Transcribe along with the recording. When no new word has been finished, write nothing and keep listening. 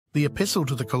The Epistle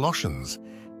to the Colossians,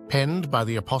 penned by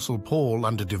the Apostle Paul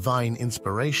under divine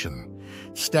inspiration,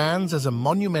 stands as a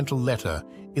monumental letter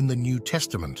in the New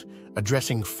Testament,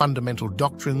 addressing fundamental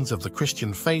doctrines of the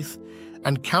Christian faith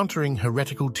and countering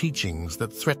heretical teachings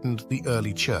that threatened the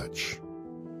early church.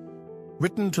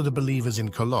 Written to the believers in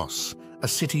Colossus, a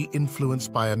city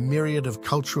influenced by a myriad of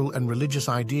cultural and religious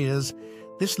ideas,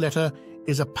 this letter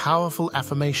is a powerful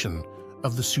affirmation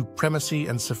of the supremacy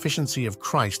and sufficiency of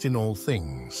Christ in all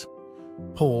things.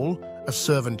 Paul, a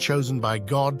servant chosen by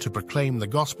God to proclaim the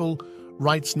gospel,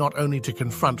 writes not only to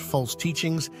confront false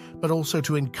teachings, but also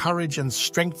to encourage and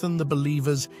strengthen the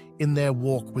believers in their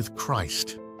walk with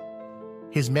Christ.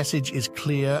 His message is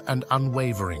clear and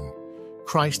unwavering.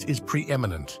 Christ is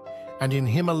preeminent, and in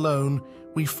him alone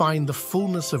we find the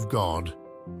fullness of God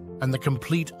and the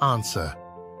complete answer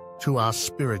to our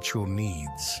spiritual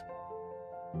needs.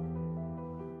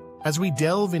 As we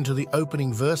delve into the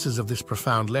opening verses of this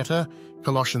profound letter,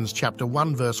 Colossians Chapter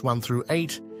 1, verse 1 through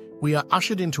 8, we are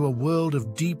ushered into a world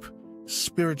of deep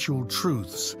spiritual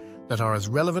truths that are as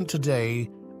relevant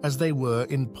today as they were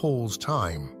in Paul's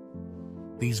time.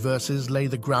 These verses lay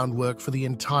the groundwork for the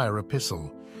entire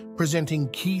epistle, presenting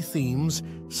key themes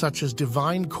such as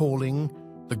divine calling,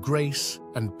 the grace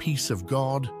and peace of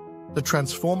God, the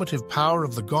transformative power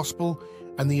of the gospel,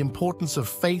 and the importance of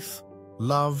faith,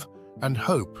 love, and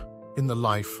hope in the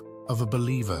life of a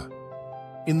believer.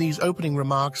 In these opening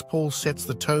remarks, Paul sets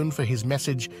the tone for his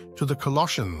message to the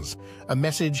Colossians, a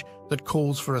message that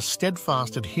calls for a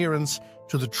steadfast adherence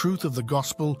to the truth of the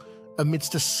gospel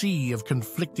amidst a sea of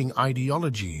conflicting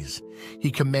ideologies. He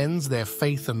commends their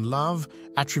faith and love,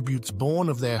 attributes born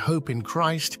of their hope in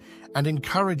Christ, and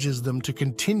encourages them to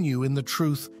continue in the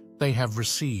truth they have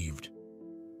received.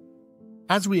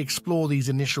 As we explore these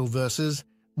initial verses,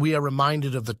 we are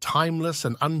reminded of the timeless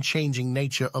and unchanging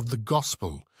nature of the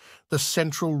gospel, the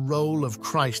central role of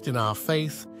Christ in our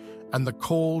faith, and the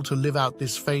call to live out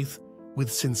this faith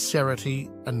with sincerity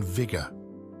and vigor.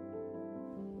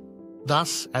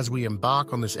 Thus, as we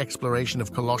embark on this exploration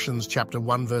of Colossians chapter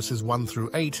 1, verses 1 through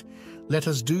 8, let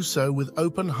us do so with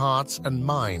open hearts and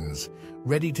minds,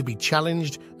 ready to be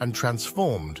challenged and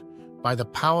transformed by the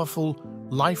powerful,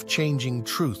 life-changing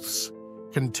truths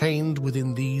contained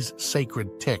within these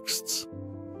sacred texts.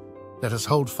 Let us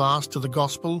hold fast to the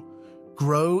gospel,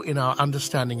 grow in our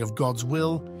understanding of God's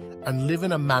will, and live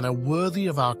in a manner worthy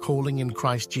of our calling in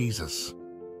Christ Jesus.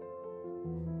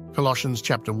 Colossians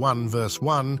chapter 1, verse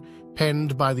 1,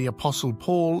 penned by the Apostle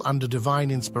Paul under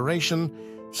divine inspiration,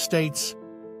 states,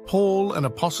 "Paul, an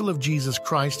apostle of Jesus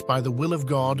Christ by the will of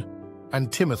God,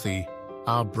 and Timothy,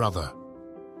 our brother."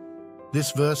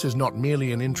 This verse is not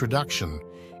merely an introduction,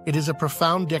 it is a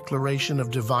profound declaration of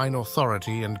divine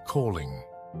authority and calling.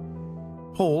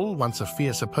 Paul, once a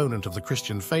fierce opponent of the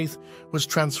Christian faith, was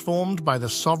transformed by the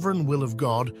sovereign will of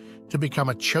God to become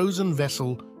a chosen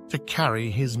vessel to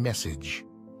carry his message.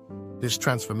 This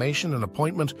transformation and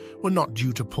appointment were not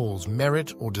due to Paul's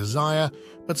merit or desire,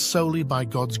 but solely by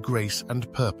God's grace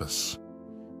and purpose.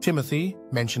 Timothy,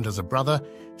 mentioned as a brother,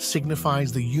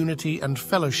 signifies the unity and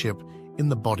fellowship in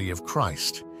the body of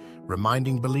Christ,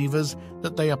 reminding believers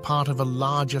that they are part of a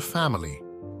larger family,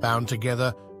 bound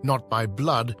together not by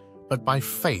blood, but by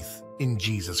faith in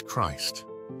Jesus Christ.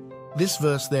 This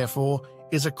verse, therefore,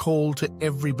 is a call to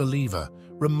every believer,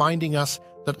 reminding us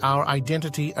that our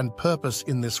identity and purpose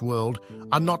in this world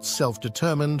are not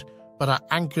self-determined, but are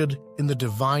anchored in the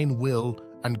divine will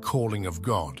and calling of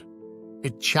God.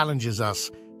 It challenges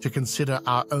us to consider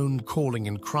our own calling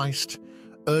in Christ,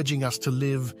 urging us to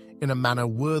live in a manner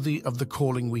worthy of the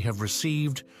calling we have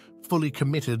received, fully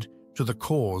committed to the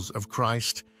cause of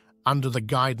Christ, under the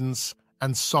guidance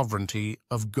and sovereignty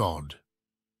of God.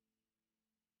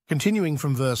 Continuing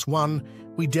from verse 1,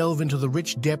 we delve into the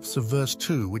rich depths of verse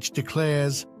 2, which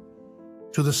declares,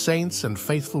 "To the saints and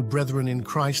faithful brethren in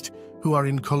Christ who are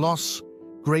in Colossus,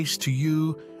 grace to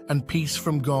you and peace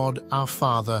from God our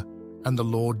Father and the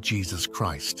Lord Jesus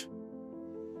Christ."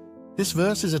 This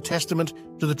verse is a testament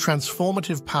to the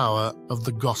transformative power of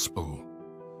the gospel.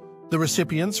 The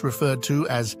recipients, referred to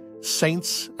as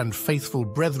saints and faithful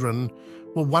brethren,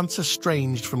 were once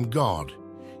estranged from God,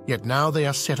 yet now they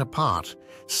are set apart,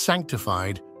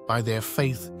 sanctified by their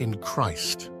faith in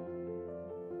Christ.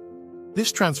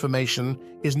 This transformation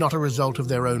is not a result of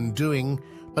their own doing,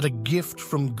 but a gift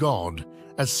from God,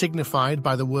 as signified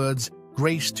by the words,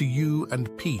 "Grace to you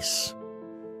and peace."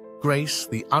 Grace,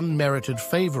 the unmerited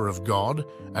favor of God,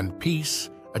 and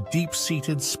peace, a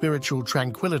deep-seated spiritual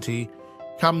tranquility,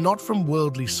 come not from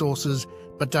worldly sources,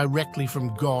 but directly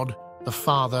from God, the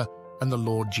Father, and the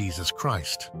Lord Jesus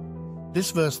Christ.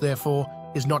 This verse, therefore,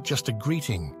 is not just a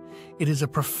greeting. It is a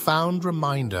profound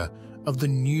reminder of the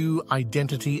new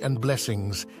identity and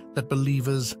blessings that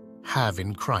believers have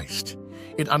in Christ.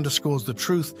 It underscores the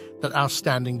truth that our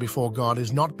standing before God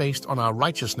is not based on our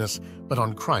righteousness, but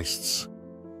on Christ's.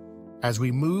 As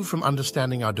we move from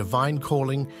understanding our divine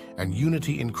calling and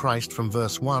unity in Christ from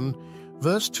verse 1,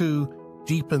 verse 2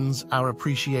 deepens our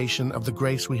appreciation of the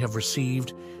grace we have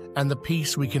received and the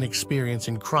peace we can experience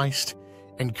in Christ,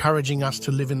 encouraging us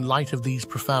to live in light of these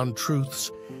profound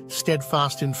truths,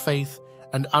 steadfast in faith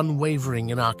and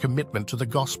unwavering in our commitment to the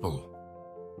gospel.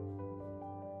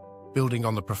 Building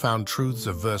on the profound truths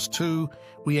of verse 2,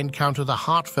 we encounter the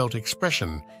heartfelt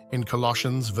expression in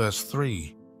Colossians verse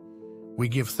 3. We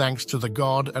give thanks to the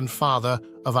God and Father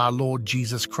of our Lord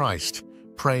Jesus Christ,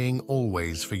 praying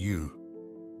always for you.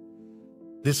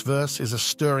 This verse is a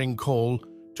stirring call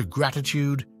to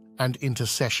gratitude and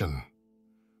intercession.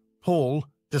 Paul,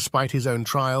 despite his own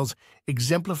trials,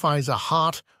 exemplifies a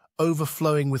heart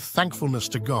overflowing with thankfulness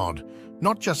to God,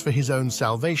 not just for his own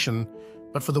salvation,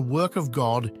 but for the work of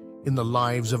God in the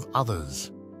lives of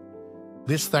others.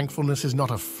 This thankfulness is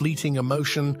not a fleeting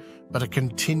emotion, but a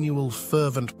continual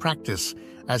fervent practice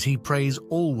as he prays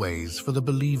always for the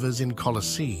believers in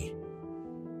Colossae.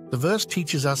 The verse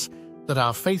teaches us that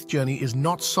our faith journey is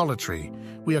not solitary.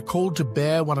 We are called to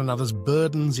bear one another's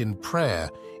burdens in prayer,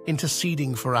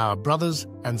 interceding for our brothers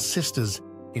and sisters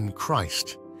in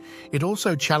Christ. It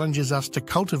also challenges us to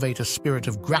cultivate a spirit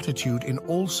of gratitude in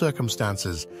all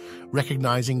circumstances,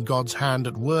 recognizing God's hand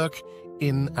at work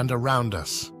in and around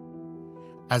us.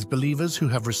 As believers who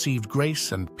have received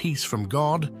grace and peace from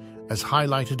God, as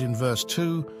highlighted in verse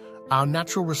 2, our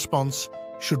natural response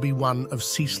should be one of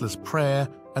ceaseless prayer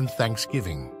and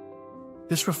thanksgiving.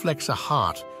 This reflects a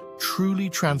heart truly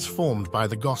transformed by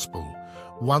the gospel,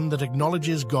 one that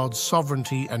acknowledges God's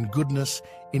sovereignty and goodness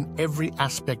in every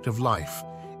aspect of life,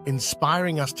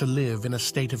 inspiring us to live in a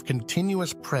state of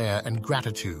continuous prayer and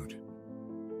gratitude.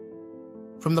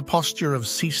 From the posture of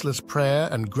ceaseless prayer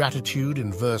and gratitude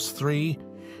in verse 3,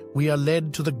 we are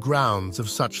led to the grounds of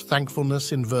such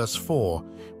thankfulness in verse 4,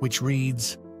 which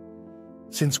reads,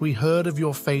 "Since we heard of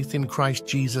your faith in Christ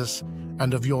Jesus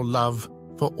and of your love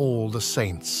for all the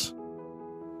saints."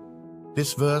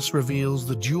 This verse reveals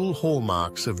the dual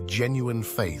hallmarks of genuine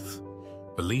faith,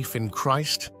 belief in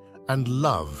Christ and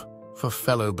love for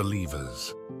fellow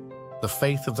believers. The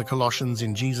faith of the Colossians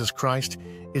in Jesus Christ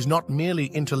is not merely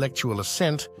intellectual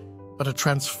assent, but a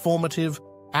transformative,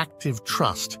 active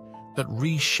trust that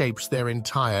reshapes their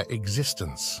entire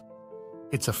existence.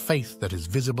 It's a faith that is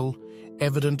visible,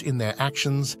 evident in their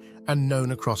actions, and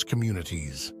known across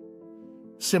communities.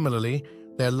 Similarly,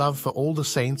 their love for all the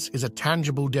saints is a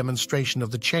tangible demonstration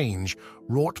of the change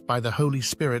wrought by the Holy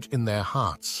Spirit in their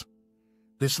hearts.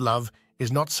 This love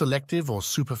is not selective or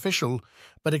superficial,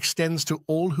 but extends to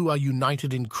all who are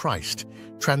united in Christ,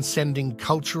 transcending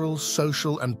cultural,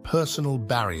 social, and personal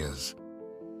barriers.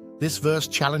 This verse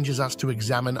challenges us to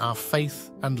examine our faith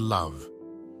and love.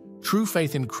 True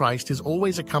faith in Christ is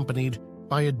always accompanied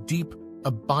by a deep,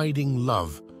 abiding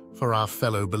love for our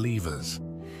fellow believers.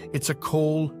 It's a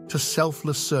call to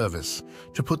selfless service,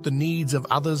 to put the needs of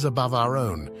others above our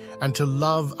own, and to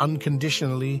love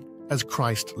unconditionally as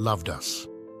Christ loved us.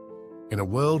 In a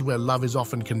world where love is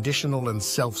often conditional and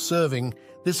self-serving,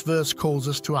 this verse calls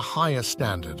us to a higher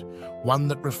standard, one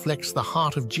that reflects the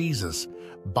heart of Jesus,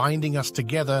 binding us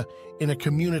together in a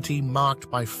community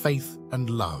marked by faith and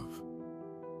love.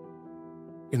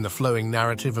 In the flowing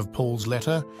narrative of Paul's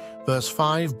letter, verse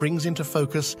 5 brings into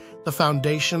focus the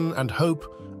foundation and hope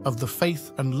of the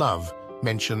faith and love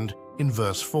mentioned in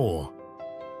verse 4.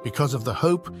 Because of the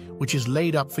hope which is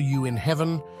laid up for you in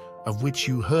heaven, of which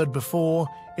you heard before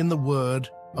in the word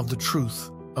of the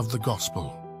truth of the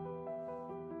gospel.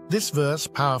 This verse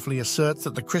powerfully asserts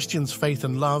that the Christian's faith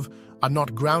and love are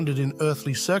not grounded in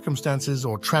earthly circumstances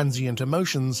or transient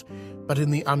emotions, but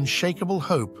in the unshakable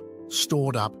hope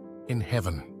stored up in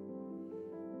heaven.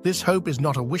 This hope is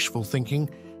not a wishful thinking,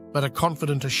 but a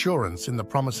confident assurance in the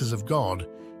promises of God,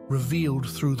 revealed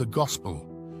through the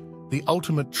gospel, the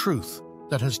ultimate truth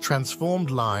that has transformed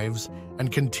lives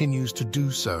and continues to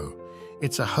do so.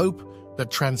 It's a hope that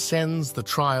transcends the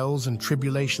trials and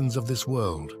tribulations of this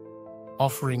world,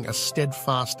 offering a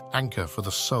steadfast anchor for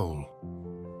the soul.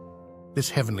 This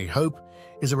heavenly hope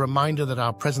is a reminder that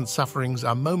our present sufferings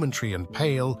are momentary and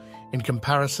pale in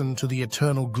comparison to the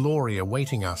eternal glory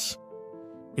awaiting us.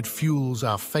 It fuels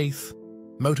our faith,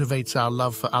 motivates our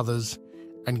love for others,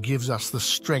 and gives us the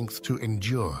strength to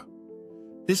endure.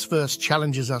 This verse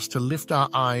challenges us to lift our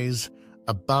eyes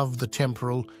above the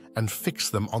temporal and fix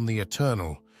them on the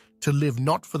eternal, to live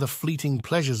not for the fleeting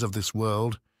pleasures of this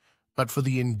world, but for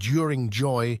the enduring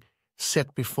joy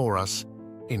set before us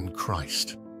in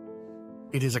Christ.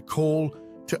 It is a call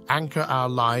to anchor our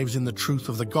lives in the truth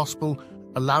of the gospel,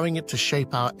 allowing it to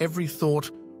shape our every thought,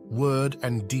 word,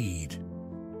 and deed.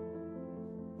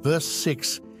 Verse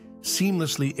 6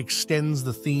 seamlessly extends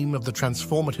the theme of the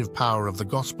transformative power of the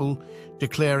gospel,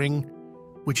 declaring,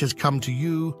 "Which has come to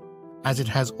you, as it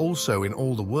has also in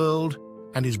all the world,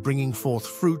 and is bringing forth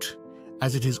fruit,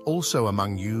 as it is also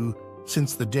among you,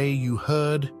 since the day you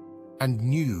heard and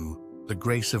knew the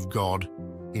grace of God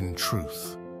in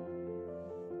truth."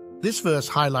 This verse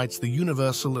highlights the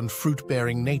universal and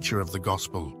fruit-bearing nature of the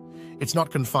gospel. It's not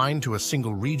confined to a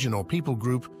single region or people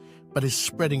group, but is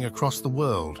spreading across the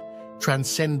world,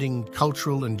 transcending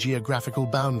cultural and geographical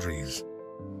boundaries.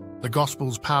 The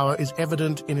gospel's power is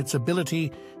evident in its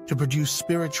ability to produce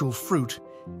spiritual fruit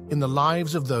in the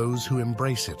lives of those who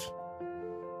embrace it.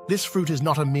 This fruit is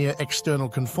not a mere external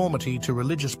conformity to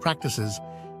religious practices,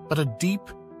 but a deep,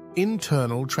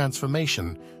 internal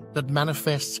transformation that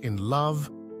manifests in love,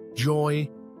 joy,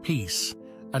 peace,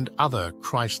 and other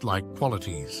Christ-like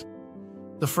qualities.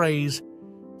 The phrase,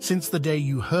 "Since the day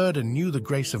you heard and knew the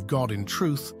grace of God in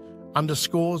truth,"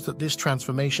 underscores that this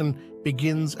transformation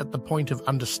begins at the point of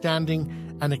understanding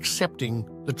and accepting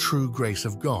the true grace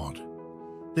of God.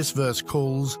 This verse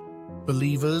calls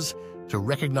believers to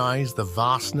recognize the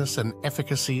vastness and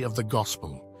efficacy of the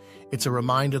gospel. It's a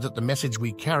reminder that the message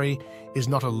we carry is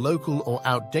not a local or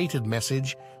outdated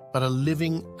message, but a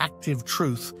living, active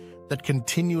truth that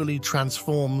continually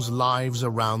transforms lives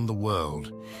around the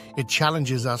world. It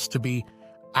challenges us to be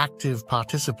active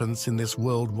participants in this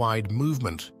worldwide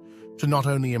movement, to not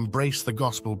only embrace the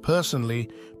gospel personally,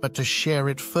 but to share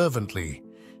it fervently,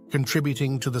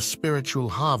 contributing to the spiritual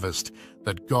harvest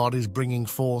that God is bringing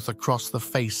forth across the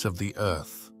face of the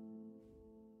earth.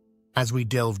 As we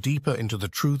delve deeper into the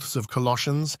truths of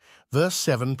Colossians, verse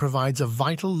 7 provides a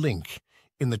vital link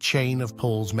in the chain of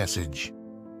Paul's message.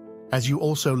 As you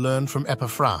also learned from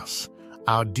Epaphras,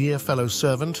 our dear fellow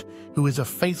servant, who is a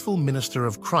faithful minister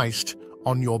of Christ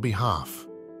on your behalf.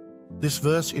 This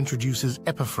verse introduces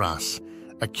Epaphras,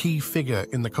 a key figure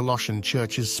in the Colossian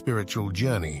church's spiritual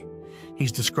journey.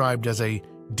 He's described as a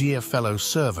dear fellow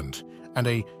servant and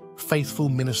a faithful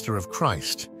minister of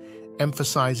Christ,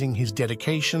 emphasizing his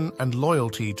dedication and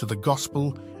loyalty to the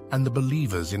gospel and the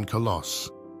believers in Colossus.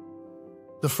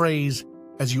 The phrase,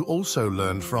 "as you also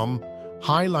learned from,"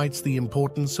 highlights the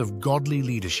importance of godly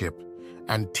leadership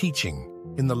and teaching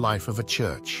in the life of a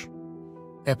church.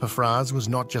 Epaphras was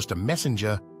not just a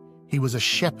messenger, he was a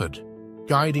shepherd,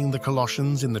 guiding the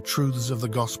Colossians in the truths of the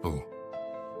gospel.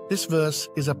 This verse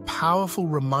is a powerful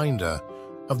reminder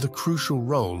of the crucial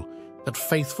role that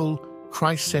faithful,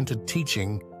 Christ-centered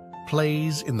teaching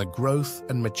plays in the growth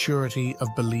and maturity of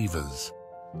believers.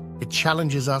 It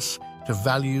challenges us to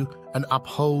value and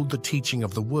uphold the teaching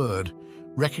of the Word,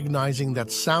 recognizing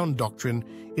that sound doctrine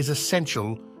is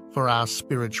essential for our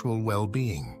spiritual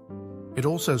well-being. It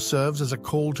also serves as a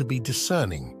call to be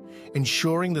discerning,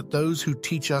 ensuring that those who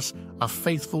teach us are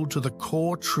faithful to the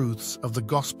core truths of the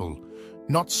gospel,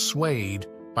 not swayed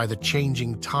by the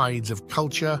changing tides of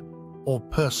culture or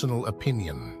personal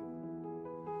opinion.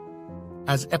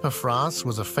 As Epaphras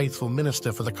was a faithful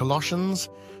minister for the Colossians,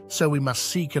 so we must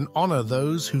seek and honor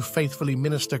those who faithfully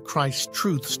minister Christ's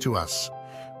truths to us,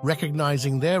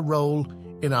 recognizing their role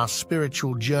in our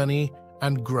spiritual journey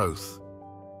and growth.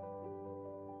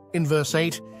 In verse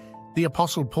 8, the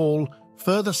Apostle Paul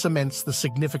further cements the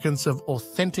significance of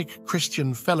authentic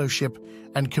Christian fellowship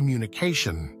and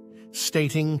communication,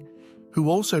 stating, "Who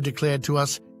also declared to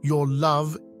us your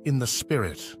love in the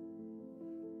Spirit."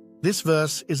 This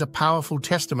verse is a powerful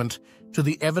testament to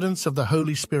the evidence of the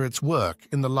Holy Spirit's work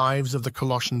in the lives of the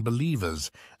Colossian believers,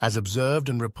 as observed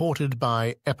and reported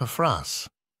by Epaphras.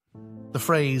 The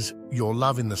phrase, "your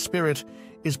love in the Spirit,"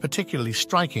 is particularly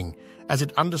striking, as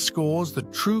it underscores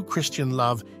that true Christian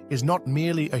love is not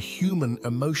merely a human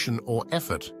emotion or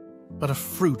effort, but a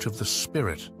fruit of the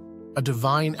Spirit, a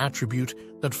divine attribute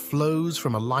that flows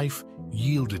from a life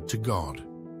yielded to God.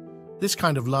 This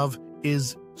kind of love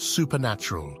is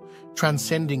supernatural,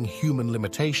 transcending human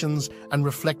limitations and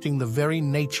reflecting the very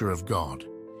nature of God.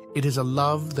 It is a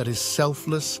love that is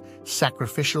selfless,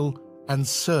 sacrificial, and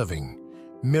serving,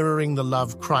 mirroring the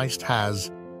love Christ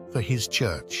has for his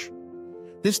church.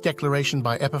 This declaration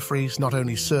by Epaphras not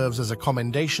only serves as a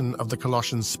commendation of the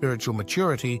Colossians' spiritual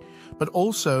maturity, but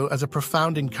also as a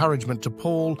profound encouragement to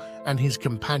Paul and his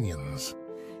companions.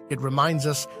 It reminds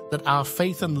us that our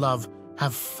faith and love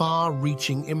have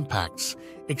far-reaching impacts,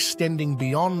 extending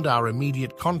beyond our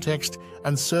immediate context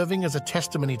and serving as a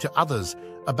testimony to others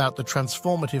about the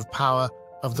transformative power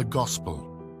of the gospel.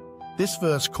 This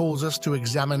verse calls us to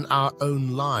examine our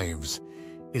own lives.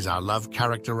 Is our love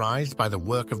characterized by the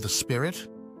work of the Spirit?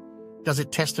 Does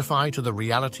it testify to the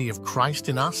reality of Christ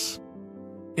in us?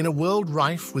 In a world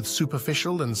rife with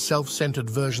superficial and self-centered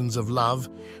versions of love,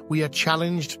 we are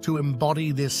challenged to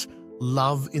embody this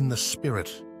love in the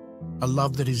Spirit, a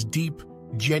love that is deep,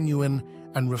 genuine,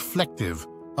 and reflective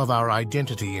of our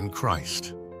identity in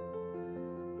Christ.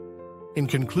 In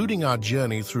concluding our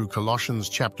journey through Colossians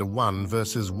Chapter 1,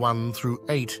 verses 1 through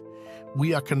 8,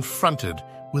 we are confronted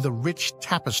with a rich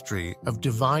tapestry of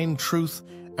divine truth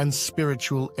and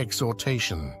spiritual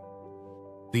exhortation.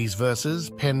 These verses,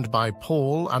 penned by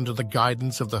Paul under the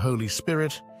guidance of the Holy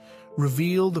Spirit,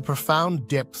 reveal the profound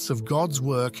depths of God's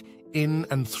work in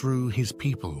and through His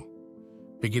people.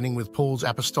 Beginning with Paul's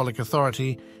apostolic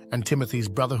authority and Timothy's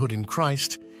brotherhood in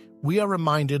Christ, we are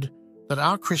reminded that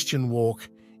our Christian walk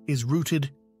is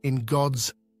rooted in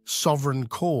God's sovereign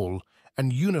call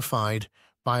and unified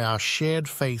by our shared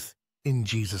faith in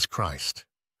Jesus Christ.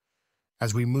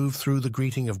 As we move through the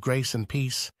greeting of grace and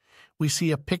peace, we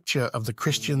see a picture of the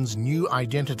Christian's new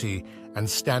identity and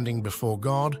standing before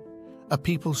God, a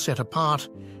people set apart,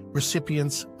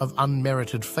 recipients of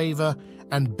unmerited favor,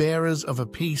 and bearers of a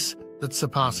peace that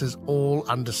surpasses all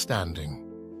understanding.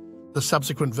 The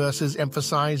subsequent verses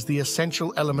emphasize the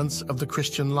essential elements of the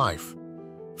Christian life: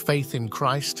 faith in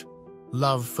Christ,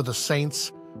 love for the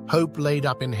saints, hope laid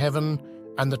up in heaven,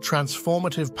 and the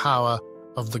transformative power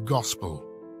of the gospel.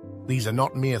 These are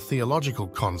not mere theological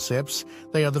concepts,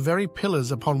 they are the very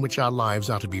pillars upon which our lives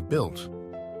are to be built.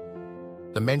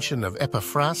 The mention of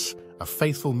Epaphras, a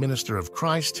faithful minister of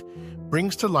Christ,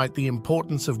 brings to light the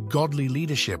importance of godly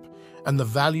leadership and the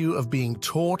value of being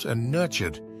taught and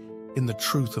nurtured in the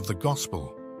truth of the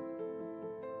gospel.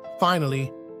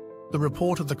 Finally, the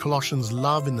report of the Colossians'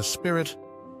 love in the Spirit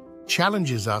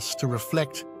challenges us to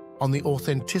reflect on the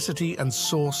authenticity and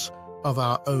source of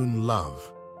our own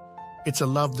love. It's a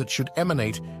love that should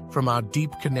emanate from our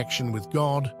deep connection with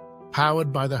God,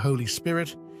 powered by the Holy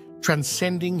Spirit,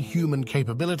 transcending human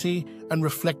capability and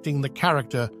reflecting the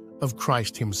character of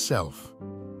Christ Himself.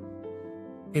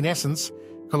 In essence,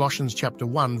 Colossians Chapter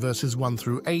 1, verses 1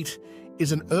 through 8,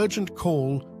 is an urgent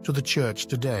call to the church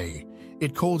today.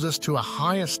 It calls us to a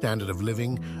higher standard of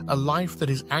living, a life that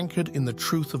is anchored in the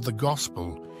truth of the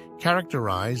gospel,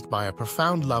 characterized by a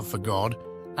profound love for God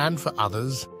and for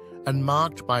others, and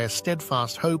marked by a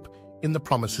steadfast hope in the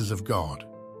promises of God.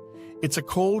 It's a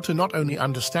call to not only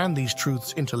understand these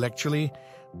truths intellectually,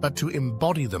 but to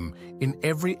embody them in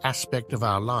every aspect of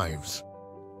our lives.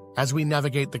 As we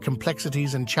navigate the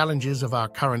complexities and challenges of our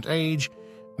current age,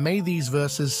 may these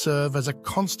verses serve as a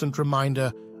constant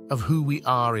reminder of who we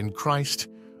are in Christ,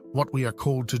 what we are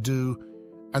called to do,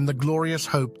 and the glorious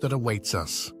hope that awaits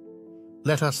us.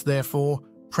 Let us, therefore,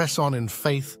 press on in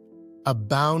faith,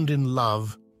 abound in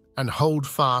love, and hold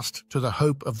fast to the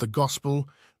hope of the gospel,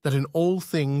 that in all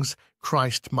things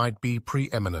Christ might be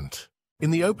preeminent.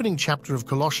 In the opening chapter of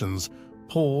Colossians,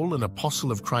 Paul, an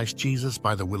apostle of Christ Jesus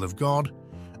by the will of God,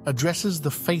 addresses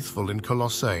the faithful in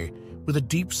Colossae with a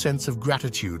deep sense of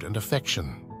gratitude and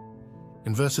affection.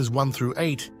 In verses 1 through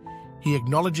 8, he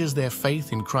acknowledges their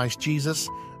faith in Christ Jesus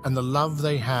and the love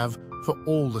they have for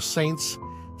all the saints,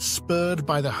 spurred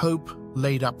by the hope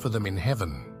laid up for them in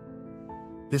heaven.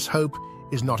 This hope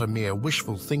is not a mere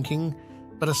wishful thinking,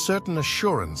 but a certain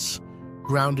assurance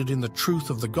grounded in the truth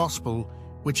of the gospel,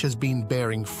 which has been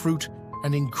bearing fruit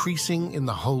and increasing in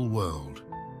the whole world.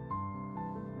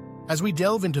 As we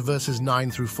delve into verses 9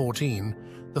 through 14,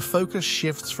 the focus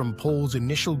shifts from Paul's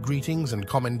initial greetings and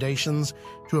commendations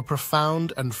to a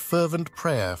profound and fervent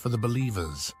prayer for the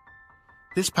believers.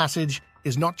 This passage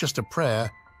is not just a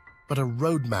prayer, but a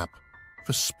roadmap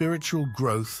for spiritual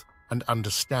growth and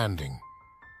understanding.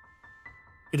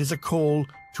 It is a call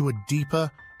to a deeper,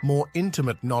 more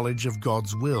intimate knowledge of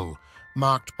God's will,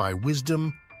 marked by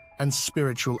wisdom and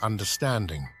spiritual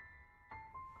understanding.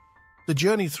 The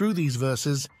journey through these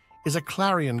verses is a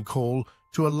clarion call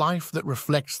to a life that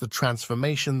reflects the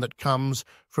transformation that comes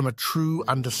from a true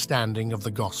understanding of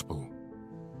the gospel.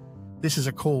 This is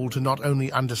a call to not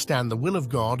only understand the will of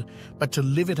God, but to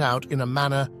live it out in a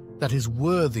manner that is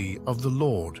worthy of the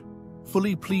Lord,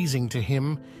 fully pleasing to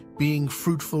Him, being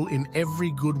fruitful in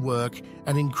every good work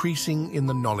and increasing in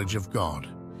the knowledge of God.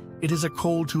 It is a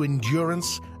call to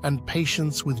endurance and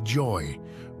patience with joy,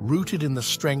 rooted in the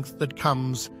strength that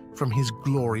comes from His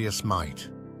glorious might.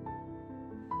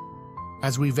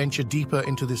 As we venture deeper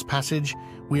into this passage,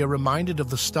 we are reminded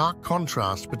of the stark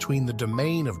contrast between the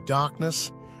domain of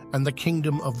darkness and the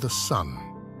kingdom of the Son.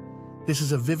 This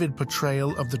is a vivid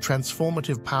portrayal of the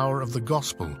transformative power of the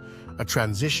gospel, a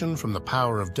transition from the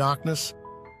power of darkness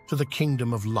to the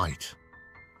kingdom of light.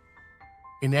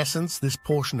 In essence, this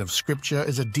portion of Scripture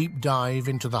is a deep dive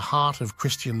into the heart of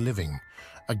Christian living,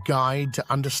 a guide to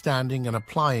understanding and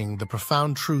applying the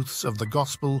profound truths of the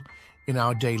gospel in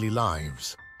our daily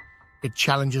lives. It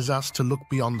challenges us to look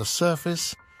beyond the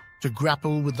surface, to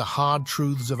grapple with the hard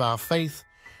truths of our faith,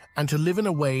 and to live in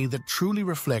a way that truly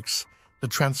reflects the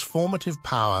transformative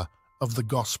power of the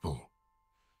gospel.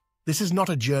 This is not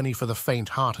a journey for the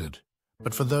faint-hearted,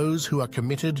 but for those who are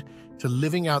committed to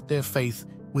living out their faith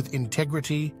with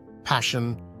integrity,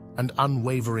 passion, and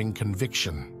unwavering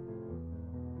conviction.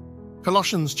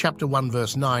 Colossians Chapter 1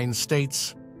 verse 9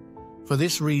 states, "For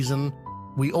this reason,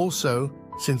 we also,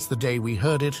 since the day we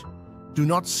heard it, do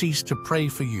not cease to pray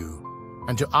for you,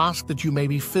 and to ask that you may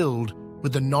be filled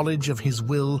with the knowledge of His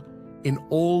will in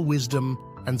all wisdom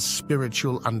and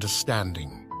spiritual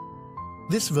understanding."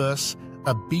 This verse,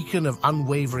 a beacon of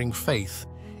unwavering faith,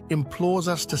 implores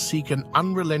us to seek an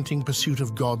unrelenting pursuit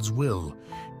of God's will,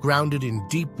 grounded in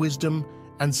deep wisdom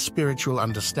and spiritual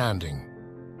understanding.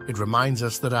 It reminds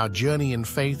us that our journey in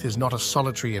faith is not a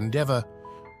solitary endeavor,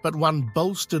 but one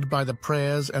bolstered by the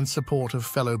prayers and support of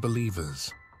fellow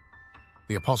believers.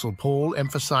 The Apostle Paul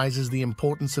emphasizes the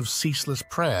importance of ceaseless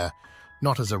prayer,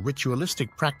 not as a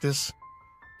ritualistic practice,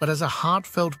 but as a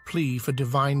heartfelt plea for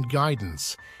divine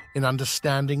guidance in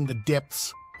understanding the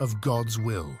depths of God's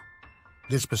will.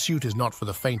 This pursuit is not for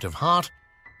the faint of heart,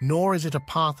 nor is it a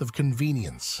path of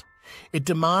convenience. It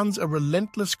demands a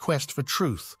relentless quest for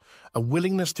truth, a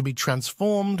willingness to be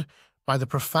transformed by the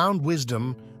profound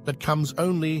wisdom that comes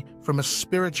only from a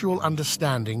spiritual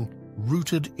understanding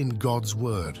rooted in God's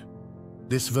Word.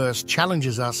 This verse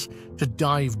challenges us to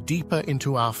dive deeper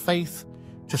into our faith,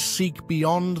 to seek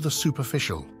beyond the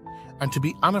superficial, and to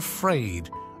be unafraid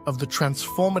of the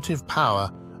transformative power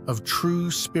of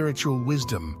true spiritual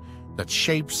wisdom that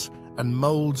shapes and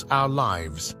molds our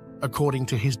lives according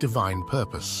to His divine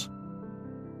purpose.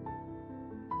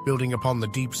 Building upon the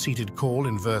deep-seated call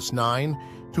in verse 9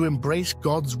 to embrace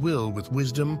God's will with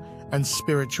wisdom and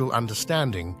spiritual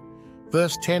understanding,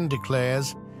 verse 10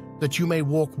 declares that you may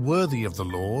walk worthy of the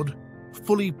Lord,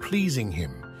 fully pleasing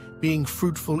Him, being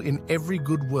fruitful in every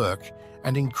good work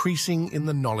and increasing in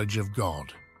the knowledge of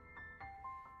God.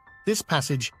 This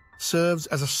passage serves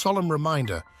as a solemn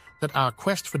reminder that our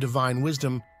quest for divine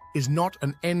wisdom is not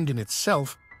an end in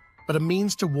itself, but a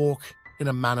means to walk in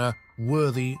a manner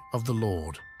worthy of the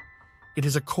Lord. It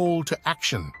is a call to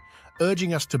action,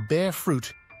 urging us to bear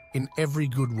fruit in every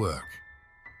good work.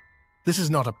 This is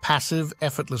not a passive,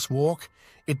 effortless walk.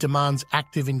 It demands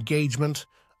active engagement,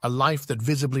 a life that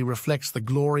visibly reflects the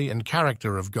glory and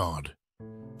character of God.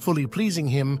 Fully pleasing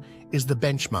Him is the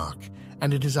benchmark,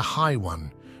 and it is a high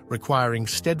one, requiring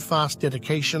steadfast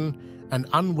dedication and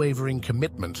unwavering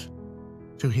commitment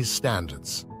to His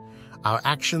standards. Our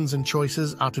actions and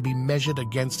choices are to be measured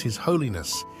against His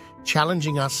holiness,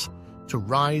 challenging us to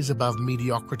rise above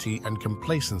mediocrity and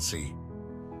complacency.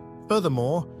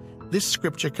 Furthermore, this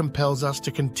scripture compels us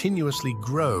to continuously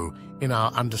grow in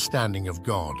our understanding of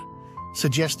God,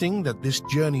 suggesting that this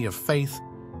journey of faith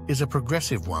is a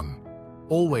progressive one,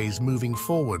 always moving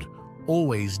forward,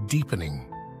 always deepening.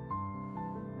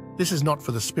 This is not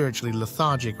for the spiritually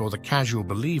lethargic or the casual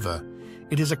believer.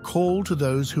 It is a call to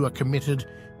those who are committed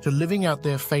to living out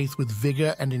their faith with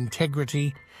vigor and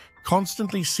integrity,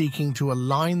 constantly seeking to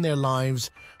align their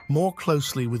lives more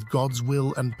closely with God's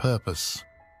will and purpose.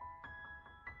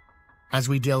 As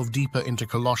we delve deeper into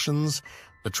Colossians,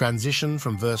 the transition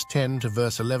from verse 10 to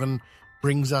verse 11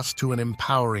 brings us to an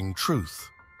empowering truth.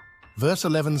 Verse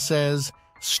 11 says,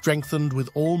 "Strengthened with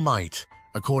all might,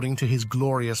 according to His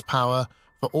glorious power,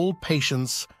 for all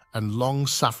patience and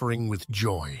long-suffering with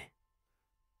joy."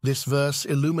 This verse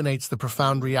illuminates the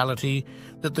profound reality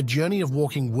that the journey of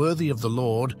walking worthy of the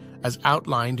Lord, as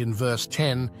outlined in verse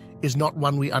 10, is not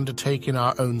one we undertake in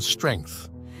our own strength.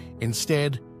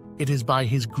 Instead, it is by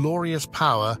His glorious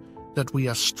power that we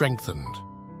are strengthened.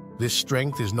 This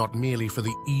strength is not merely for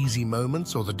the easy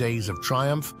moments or the days of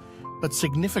triumph, but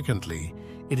significantly,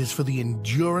 it is for the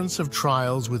endurance of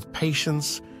trials with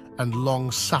patience and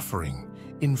long-suffering,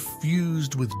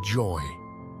 infused with joy.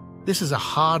 This is a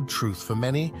hard truth for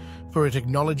many, for it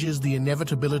acknowledges the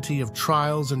inevitability of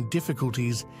trials and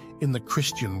difficulties in the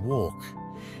Christian walk.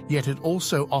 Yet it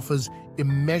also offers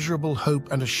immeasurable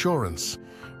hope and assurance,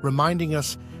 reminding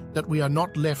us that we are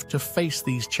not left to face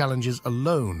these challenges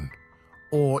alone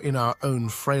or in our own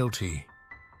frailty.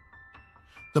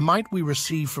 The might we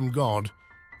receive from God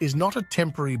is not a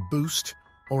temporary boost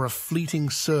or a fleeting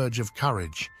surge of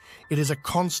courage. It is a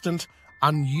constant,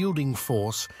 unyielding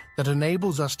force that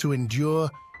enables us to endure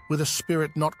with a spirit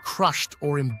not crushed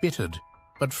or embittered,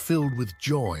 but filled with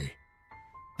joy.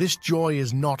 This joy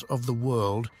is not of the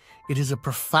world. It is a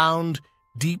profound,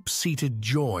 deep-seated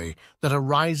joy that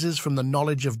arises from the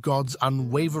knowledge of God's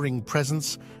unwavering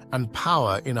presence and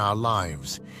power in our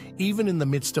lives, even in the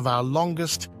midst of our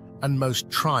longest and most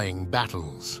trying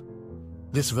battles.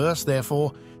 This verse,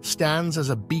 therefore, stands as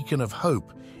a beacon of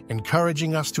hope,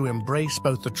 encouraging us to embrace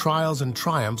both the trials and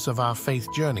triumphs of our faith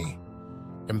journey,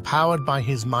 empowered by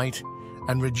His might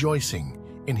and rejoicing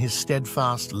in His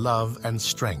steadfast love and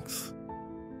strength.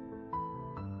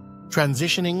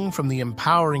 Transitioning from the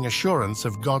empowering assurance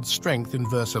of God's strength in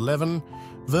verse 11,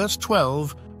 verse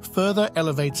 12 further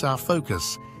elevates our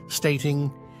focus,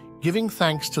 stating, "Giving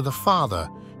thanks to the Father,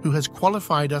 who has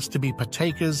qualified us to be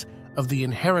partakers of the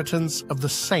inheritance of the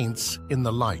saints in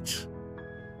the light."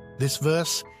 This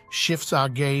verse shifts our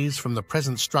gaze from the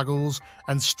present struggles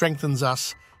and strengthens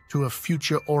us to a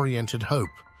future-oriented hope,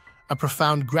 a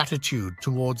profound gratitude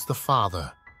towards the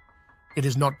Father. It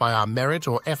is not by our merit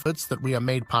or efforts that we are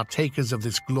made partakers of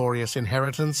this glorious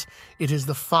inheritance. It is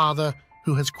the Father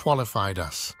who has qualified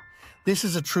us. This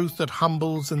is a truth that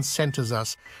humbles and centers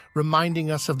us,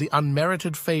 reminding us of the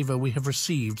unmerited favor we have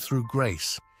received through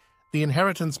grace. The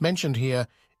inheritance mentioned here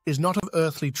is not of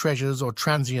earthly treasures or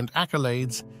transient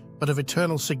accolades, but of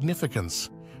eternal significance,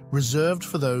 reserved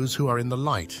for those who are in the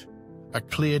light, a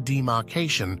clear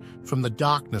demarcation from the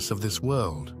darkness of this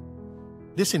world.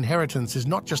 This inheritance is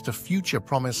not just a future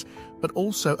promise, but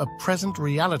also a present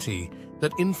reality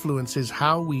that influences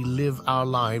how we live our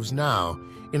lives now,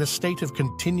 in a state of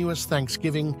continuous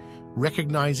thanksgiving,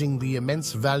 recognizing the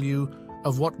immense value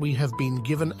of what we have been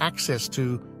given access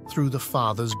to through the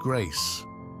Father's grace.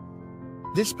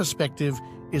 This perspective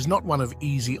is not one of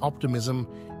easy optimism.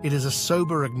 It is a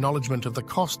sober acknowledgement of the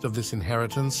cost of this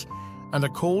inheritance and a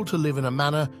call to live in a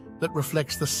manner that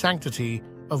reflects the sanctity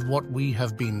of what we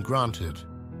have been granted.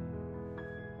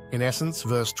 In essence,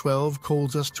 verse 12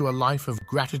 calls us to a life of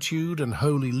gratitude and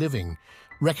holy living,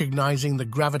 recognizing the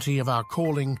gravity of our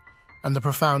calling and the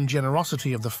profound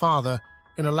generosity of the Father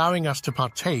in allowing us to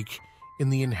partake in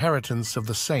the inheritance of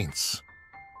the saints.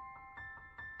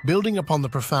 Building upon the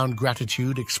profound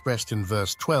gratitude expressed in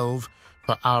verse 12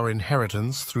 for our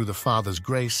inheritance through the Father's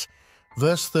grace,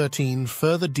 verse 13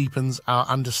 further deepens our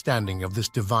understanding of this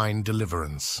divine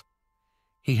deliverance.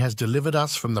 He has delivered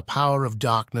us from the power of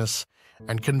darkness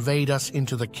and conveyed us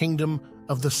into the kingdom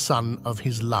of the Son of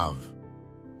His love.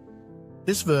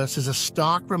 This verse is a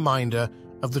stark reminder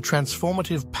of the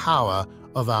transformative power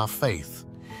of our faith.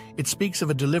 It speaks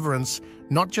of a deliverance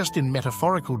not just in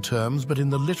metaphorical terms, but in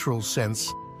the literal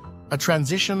sense, a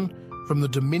transition from the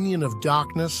dominion of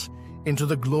darkness into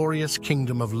the glorious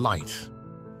kingdom of light.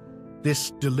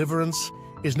 This deliverance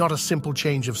is not a simple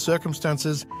change of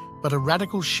circumstances, but a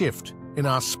radical shift in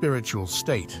our spiritual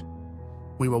state.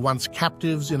 We were once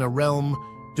captives in a realm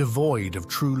devoid of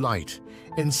true light,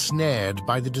 ensnared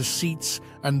by the deceits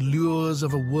and lures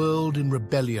of a world in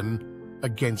rebellion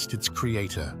against its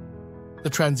Creator. The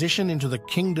transition into the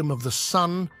kingdom of the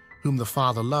Son, whom the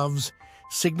Father loves,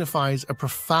 signifies a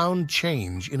profound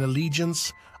change in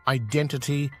allegiance,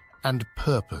 identity, and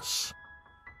purpose.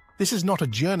 This is not a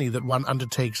journey that one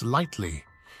undertakes lightly.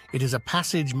 It is a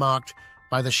passage marked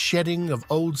by the shedding of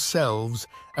old selves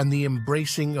and the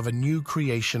embracing of a new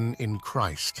creation in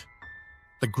Christ.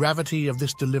 The gravity of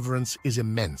this deliverance is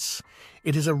immense.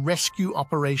 It is a rescue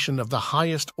operation of the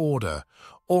highest order,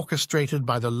 orchestrated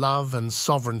by the love and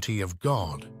sovereignty of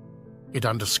God. It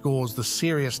underscores the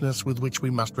seriousness with which we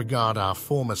must regard our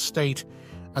former state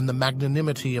and the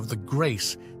magnanimity of the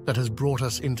grace that has brought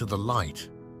us into the light.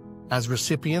 As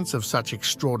recipients of such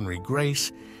extraordinary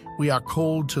grace, we are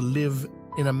called to live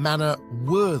in a manner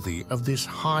worthy of this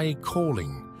high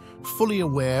calling, fully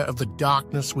aware of the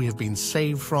darkness we have been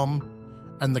saved from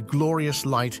and the glorious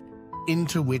light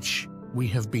into which we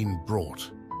have been brought.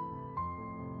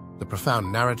 The profound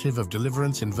narrative of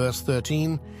deliverance in verse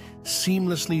 13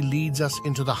 seamlessly leads us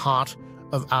into the heart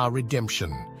of our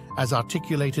redemption, as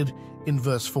articulated in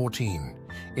verse 14,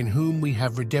 in whom we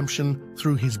have redemption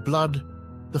through His blood,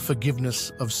 the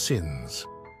forgiveness of sins.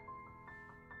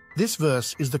 This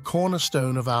verse is the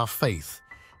cornerstone of our faith,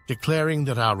 declaring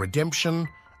that our redemption,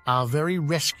 our very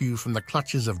rescue from the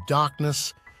clutches of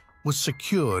darkness, was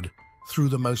secured through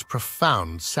the most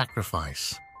profound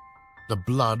sacrifice, the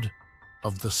blood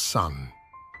of the Son.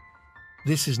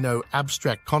 This is no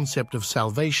abstract concept of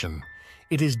salvation.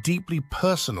 It is deeply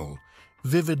personal,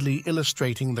 vividly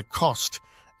illustrating the cost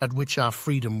at which our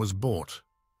freedom was bought.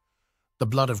 The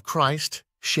blood of Christ,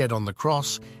 shed on the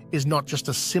cross, is not just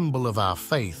a symbol of our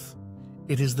faith.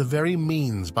 It is the very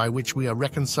means by which we are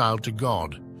reconciled to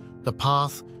God, the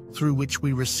path through which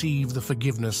we receive the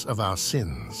forgiveness of our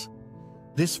sins.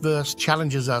 This verse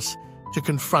challenges us to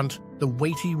confront the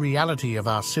weighty reality of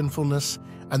our sinfulness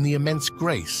and the immense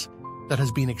grace that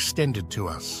has been extended to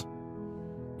us.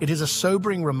 It is a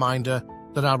sobering reminder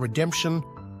that our redemption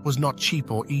was not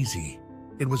cheap or easy.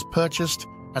 It was purchased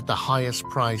at the highest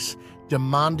price,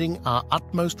 demanding our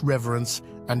utmost reverence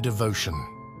and devotion.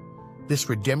 This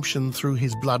redemption through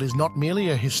his blood is not merely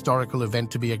a historical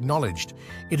event to be acknowledged.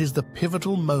 It is the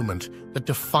pivotal moment that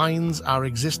defines our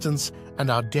existence and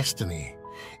our destiny.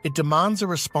 It demands a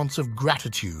response of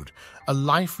gratitude, a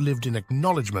life lived in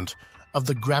acknowledgement of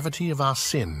the gravity of our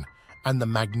sin and the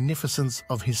magnificence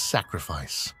of his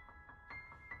sacrifice.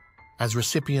 As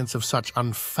recipients of such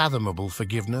unfathomable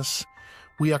forgiveness,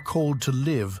 we are called to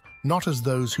live not as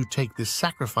those who take this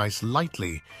sacrifice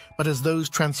lightly, but as those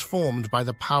transformed by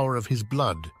the power of his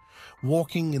blood,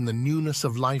 walking in the newness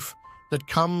of life that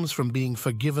comes from being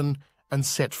forgiven and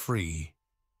set free.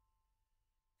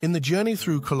 In the journey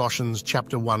through Colossians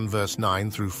Chapter 1 verse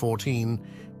 9 through 14,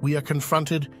 we are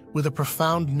confronted with a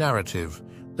profound narrative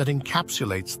that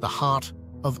encapsulates the heart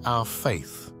of our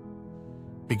faith.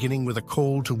 Beginning with a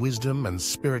call to wisdom and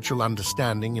spiritual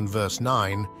understanding in verse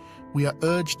 9, we are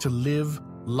urged to live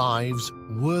lives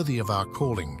worthy of our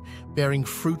calling, bearing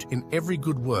fruit in every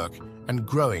good work and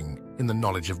growing in the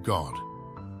knowledge of God.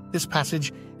 This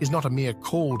passage is not a mere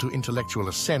call to intellectual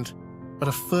assent, but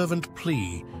a fervent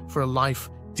plea for a life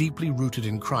deeply rooted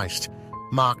in Christ,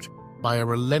 marked by a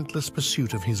relentless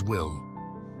pursuit of his will.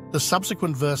 The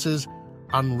subsequent verses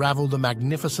unravel the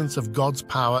magnificence of God's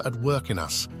power at work in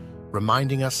us,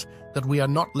 reminding us that we are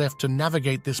not left to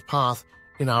navigate this path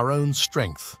in our own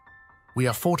strength. We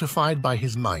are fortified by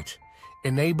his might,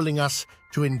 enabling us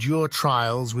to endure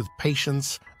trials with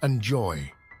patience and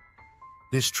joy.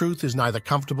 This truth is neither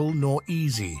comfortable nor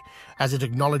easy, as it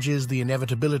acknowledges the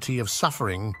inevitability of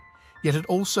suffering, yet it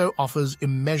also offers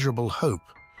immeasurable hope,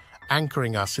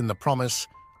 anchoring us in the promise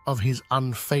of his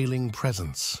unfailing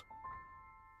presence.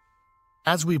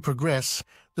 As we progress,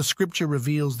 the Scripture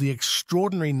reveals the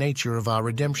extraordinary nature of our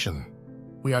redemption.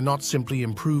 We are not simply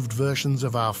improved versions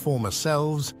of our former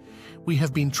selves. We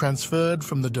have been transferred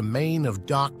from the domain of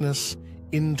darkness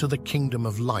into the kingdom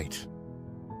of light.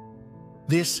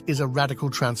 This is a radical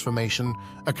transformation,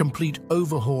 a complete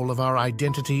overhaul of our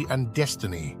identity and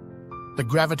destiny. The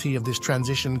gravity of this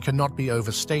transition cannot be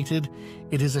overstated.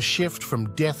 It is a shift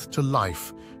from death to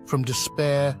life, from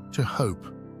despair to hope.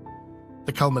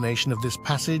 The culmination of this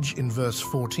passage in verse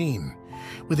 14,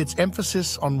 with its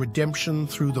emphasis on redemption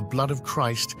through the blood of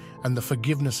Christ and the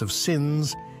forgiveness of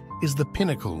sins, is the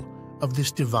pinnacle of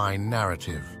this divine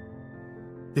narrative.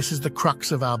 This is the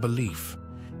crux of our belief,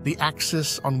 the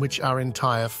axis on which our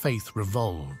entire faith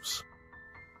revolves.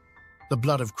 The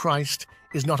blood of Christ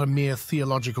is not a mere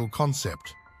theological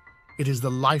concept. It is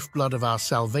the lifeblood of our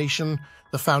salvation,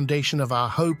 the foundation of our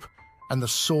hope, and the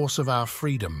source of our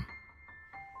freedom.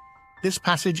 This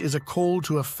passage is a call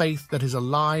to a faith that is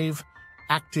alive,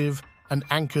 active, and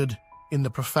anchored in the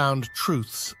profound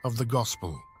truths of the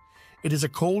gospel. It is a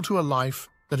call to a life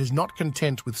that is not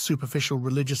content with superficial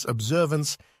religious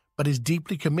observance, but is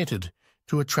deeply committed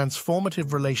to a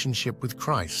transformative relationship with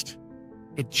Christ.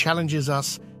 It challenges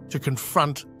us to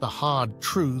confront the hard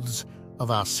truths of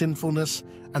our sinfulness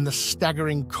and the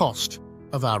staggering cost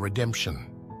of our redemption.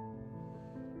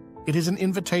 It is an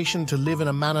invitation to live in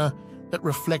a manner that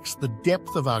reflects the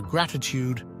depth of our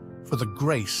gratitude for the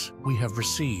grace we have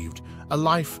received, a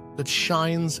life that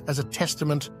shines as a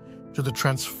testament to the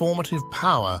transformative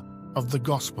power of the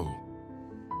gospel.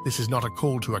 This is not a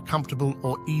call to a comfortable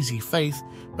or easy faith,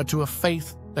 but to a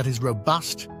faith that is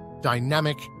robust,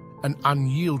 dynamic, and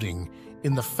unyielding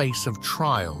in the face of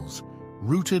trials,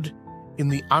 rooted in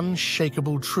the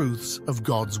unshakable truths of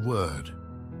God's Word.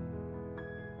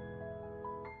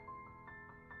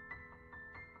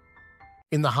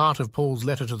 In the heart of Paul's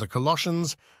letter to the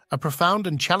Colossians, a profound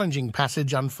and challenging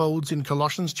passage unfolds in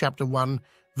Colossians Chapter 1,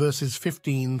 verses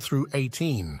 15 through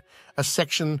 18, a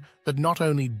section that not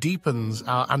only deepens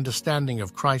our understanding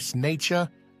of Christ's nature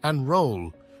and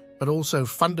role, but also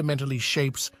fundamentally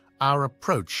shapes our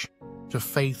approach to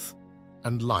faith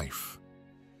and life.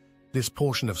 This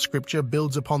portion of Scripture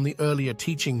builds upon the earlier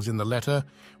teachings in the letter,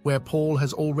 where Paul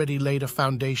has already laid a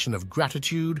foundation of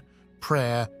gratitude,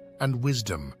 prayer, and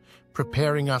wisdom,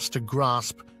 preparing us to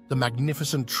grasp the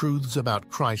magnificent truths about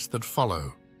Christ that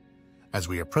follow. As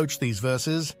we approach these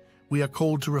verses, we are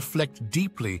called to reflect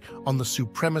deeply on the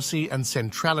supremacy and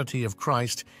centrality of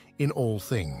Christ in all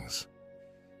things.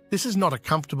 This is not a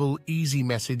comfortable, easy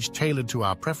message tailored to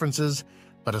our preferences,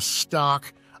 but a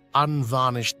stark,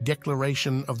 unvarnished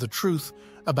declaration of the truth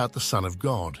about the Son of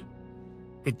God.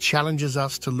 It challenges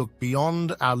us to look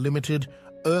beyond our limited,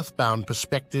 earthbound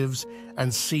perspectives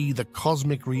and see the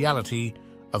cosmic reality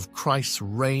of Christ's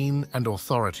reign and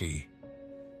authority.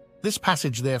 This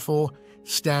passage, therefore,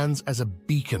 stands as a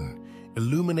beacon,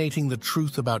 illuminating the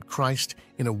truth about Christ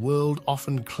in a world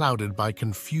often clouded by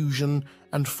confusion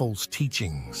and false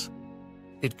teachings.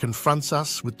 It confronts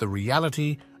us with the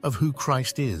reality of who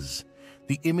Christ is,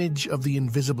 the image of the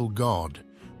invisible God,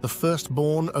 the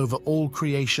firstborn over all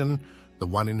creation, the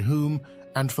one in whom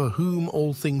and for whom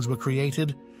all things were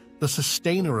created, the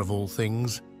sustainer of all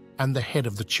things, and the head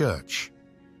of the church.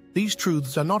 These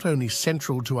truths are not only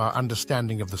central to our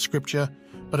understanding of the Scripture,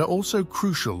 but are also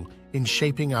crucial in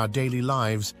shaping our daily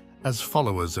lives as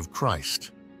followers of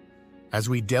Christ. As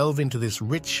we delve into this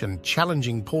rich and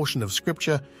challenging portion of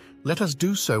Scripture, let us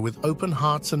do so with open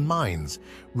hearts and minds,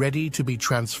 ready to be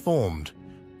transformed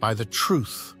by the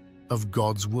truth of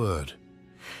God's Word.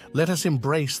 Let us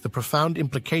embrace the profound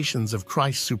implications of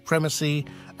Christ's supremacy,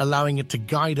 allowing it to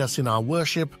guide us in our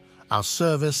worship, our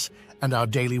service, and our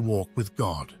daily walk with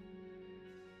God.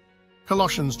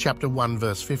 Colossians Chapter 1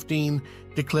 verse 15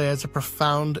 declares a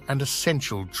profound and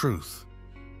essential truth.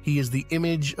 He is the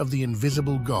image of the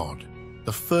invisible God,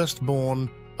 the firstborn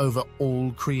over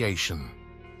all creation.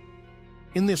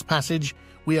 In this passage,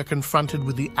 we are confronted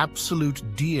with the absolute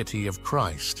deity of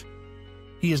Christ.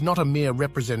 He is not a mere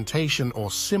representation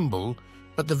or symbol,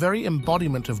 but the very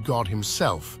embodiment of God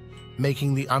himself,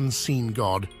 making the unseen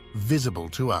God visible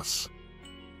to us.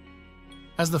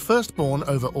 As the firstborn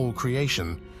over all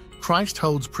creation, Christ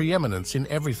holds preeminence in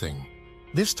everything.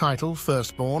 This title,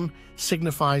 firstborn,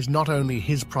 signifies not only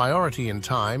his priority in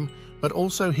time, but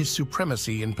also his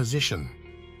supremacy in position.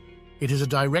 It is a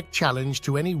direct challenge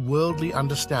to any worldly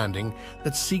understanding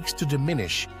that seeks to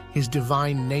diminish his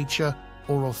divine nature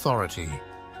or authority.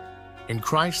 In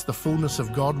Christ, the fullness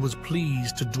of God was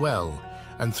pleased to dwell,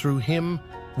 and through him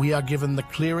we are given the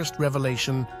clearest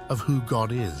revelation of who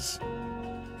God is.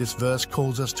 This verse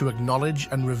calls us to acknowledge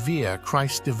and revere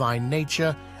Christ's divine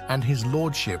nature and his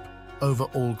lordship over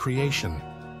all creation.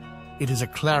 It is a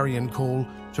clarion call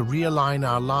to realign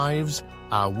our lives,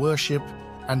 our worship,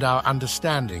 and our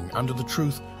understanding under the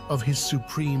truth of his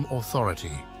supreme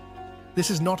authority. This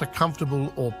is not a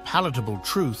comfortable or palatable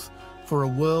truth for a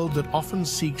world that often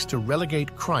seeks to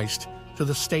relegate Christ to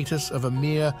the status of a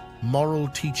mere moral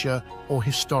teacher or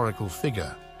historical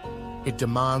figure. It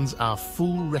demands our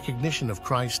full recognition of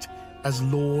Christ as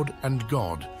Lord and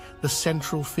God, the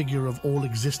central figure of all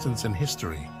existence and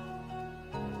history.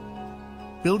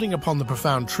 Building upon the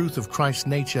profound truth of Christ's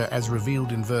nature as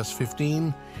revealed in verse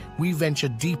 15, we venture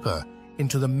deeper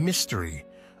into the mystery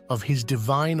of his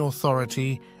divine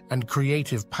authority and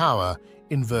creative power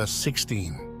in verse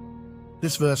 16.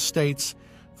 This verse states,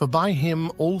 "For by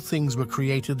him all things were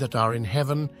created that are in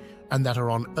heaven and that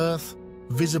are on earth,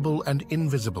 visible and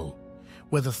invisible,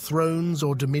 whether thrones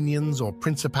or dominions or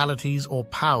principalities or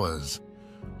powers.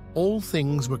 All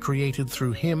things were created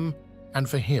through him and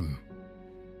for him."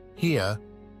 Here,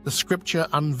 the Scripture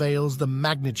unveils the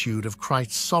magnitude of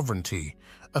Christ's sovereignty,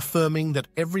 affirming that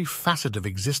every facet of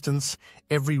existence,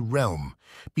 every realm,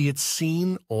 be it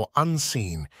seen or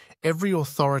unseen, every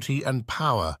authority and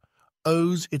power,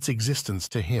 owes its existence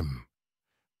to him.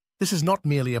 This is not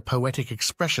merely a poetic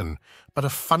expression, but a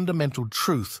fundamental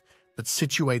truth that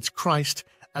situates Christ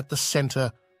at the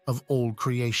center of all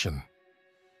creation.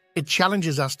 It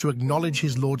challenges us to acknowledge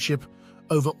his lordship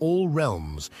over all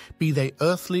realms, be they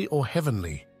earthly or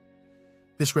heavenly.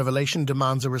 This revelation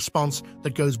demands a response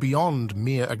that goes beyond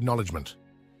mere acknowledgement.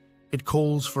 It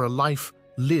calls for a life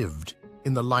lived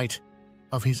in the light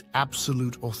of his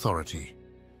absolute authority.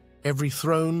 Every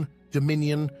throne,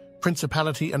 dominion,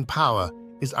 principality, and power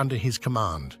is under his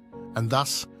command, and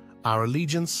thus our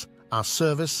allegiance, our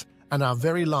service, and our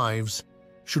very lives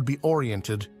should be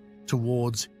oriented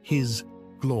towards his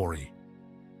glory.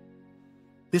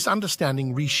 This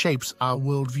understanding reshapes our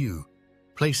worldview,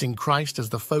 placing Christ as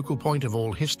the focal point of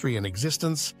all history and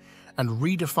existence, and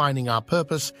redefining our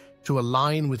purpose to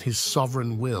align with his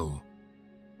sovereign will.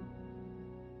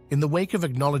 In the wake of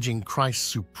acknowledging Christ's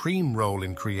supreme role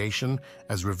in creation,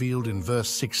 as revealed in verse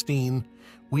 16,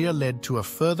 we are led to a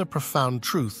further profound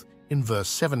truth in verse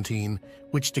 17,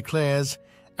 which declares,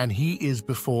 "And he is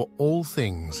before all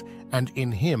things, and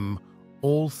in him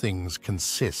all things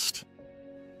consist."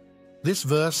 This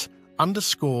verse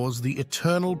underscores the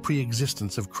eternal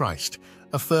pre-existence of Christ,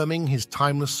 affirming his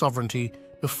timeless sovereignty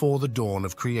before the dawn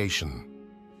of creation.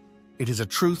 It is a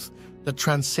truth that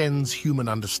transcends human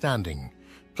understanding,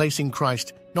 placing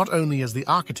Christ not only as the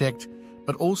architect,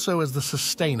 but also as the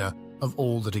sustainer of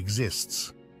all that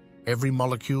exists. Every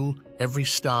molecule, every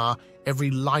star,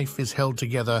 every life is held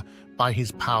together by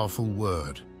his powerful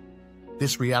word.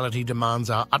 This reality demands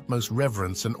our utmost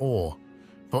reverence and awe,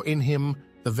 for in him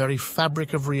the very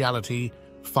fabric of reality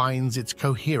finds its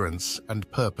coherence and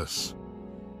purpose.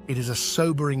 It is a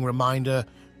sobering reminder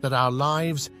that our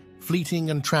lives, fleeting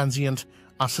and transient,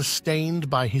 are sustained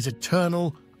by his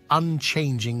eternal,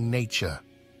 unchanging nature.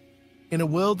 In a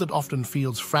world that often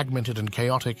feels fragmented and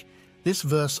chaotic, this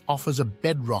verse offers a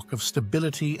bedrock of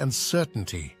stability and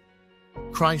certainty.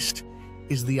 Christ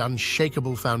is the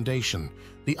unshakable foundation,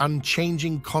 the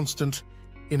unchanging constant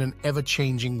in an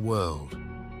ever-changing world.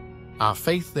 Our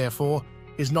faith, therefore,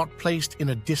 is not placed in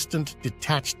a distant,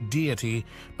 detached deity,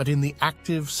 but in the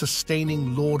active,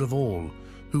 sustaining Lord of all,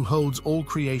 who holds all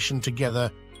creation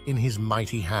together in his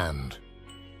mighty hand.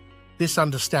 This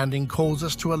understanding calls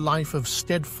us to a life of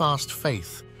steadfast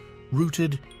faith,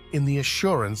 rooted in the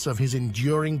assurance of his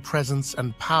enduring presence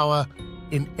and power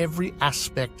in every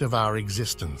aspect of our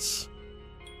existence.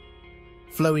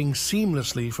 Flowing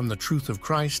seamlessly from the truth of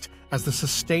Christ as the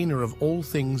sustainer of all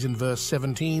things in verse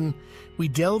 17, we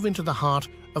delve into the heart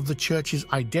of the church's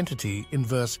identity in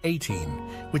verse 18,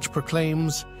 which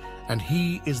proclaims, "And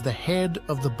he is the head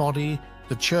of the body,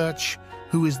 the church,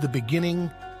 who is the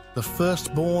beginning, the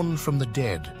firstborn from the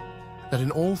dead, that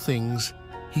in all things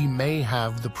he may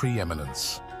have the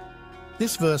preeminence."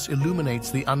 This verse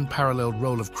illuminates the unparalleled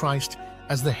role of Christ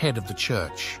as the head of the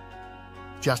church.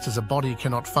 Just as a body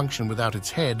cannot function without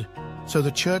its head, so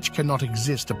the church cannot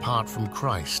exist apart from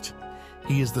Christ.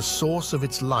 He is the source of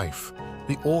its life,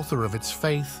 the author of its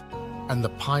faith, and the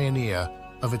pioneer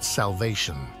of its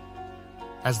salvation.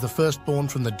 As the firstborn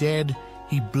from the dead,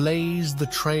 he blazed the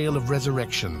trail of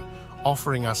resurrection,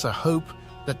 offering us a hope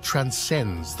that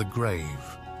transcends the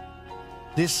grave.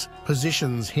 This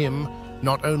positions him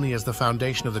not only as the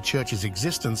foundation of the church's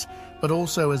existence, but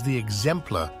also as the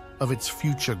exemplar of its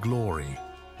future glory.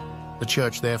 The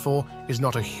church, therefore, is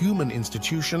not a human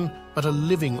institution, but a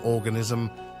living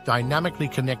organism, dynamically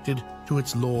connected to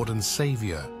its Lord and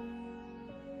Savior.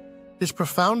 This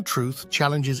profound truth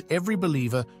challenges every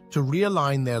believer to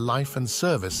realign their life and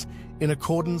service in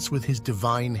accordance with his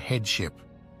divine headship.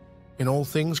 In all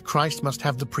things, Christ must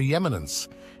have the preeminence,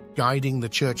 guiding the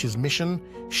church's mission,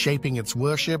 shaping its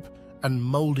worship, and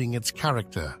molding its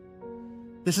character.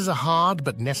 This is a hard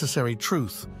but necessary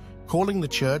truth, calling the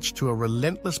church to a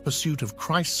relentless pursuit of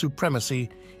Christ's supremacy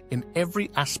in every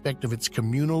aspect of its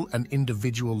communal and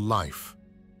individual life.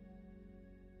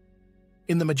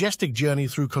 In the majestic journey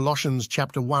through Colossians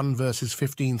Chapter 1 verses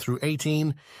 15 through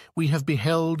 18, we have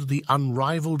beheld the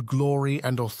unrivaled glory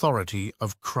and authority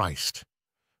of Christ.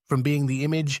 From being the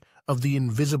image of the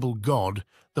invisible God,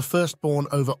 the firstborn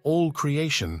over all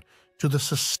creation, to the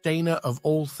sustainer of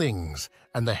all things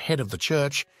and the head of the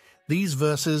church, these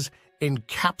verses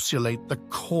encapsulate the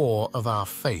core of our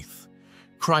faith,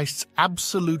 Christ's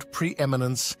absolute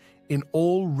preeminence in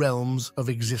all realms of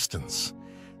existence.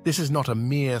 This is not a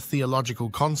mere theological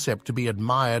concept to be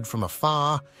admired from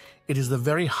afar. It is the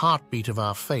very heartbeat of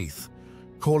our faith,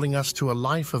 calling us to a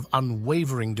life of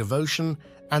unwavering devotion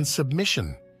and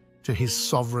submission to his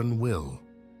sovereign will.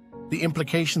 The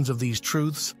implications of these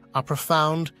truths are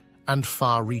profound and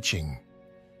far-reaching.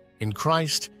 In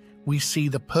Christ, we see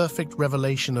the perfect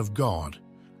revelation of God,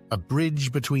 a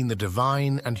bridge between the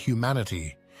divine and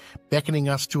humanity, beckoning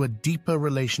us to a deeper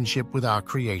relationship with our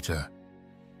Creator.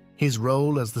 His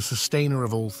role as the sustainer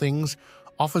of all things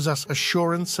offers us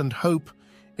assurance and hope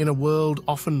in a world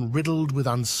often riddled with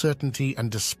uncertainty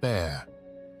and despair.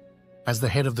 As the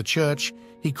head of the church,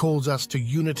 he calls us to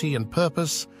unity and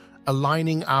purpose,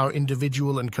 aligning our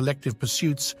individual and collective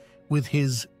pursuits with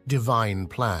his divine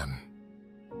plan.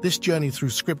 This journey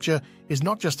through Scripture is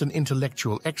not just an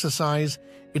intellectual exercise,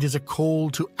 it is a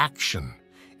call to action.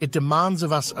 It demands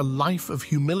of us a life of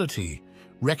humility,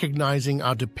 recognizing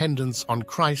our dependence on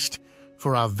Christ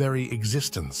for our very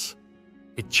existence.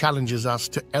 It challenges us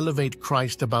to elevate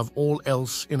Christ above all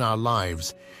else in our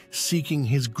lives, seeking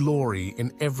his glory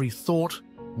in every thought,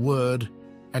 word,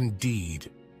 and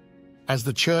deed. As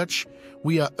the church,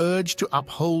 we are urged to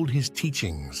uphold his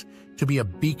teachings, to be a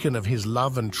beacon of his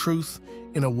love and truth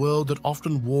in a world that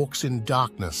often walks in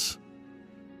darkness.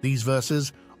 These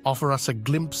verses offer us a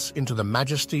glimpse into the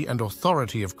majesty and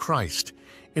authority of Christ,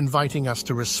 inviting us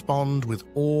to respond with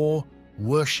awe,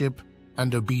 worship,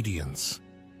 and obedience.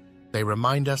 They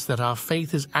remind us that our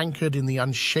faith is anchored in the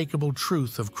unshakable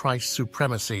truth of Christ's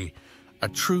supremacy, a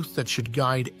truth that should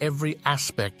guide every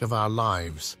aspect of our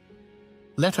lives.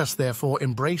 Let us therefore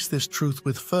embrace this truth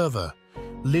with fervor,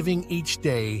 living each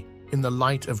day in the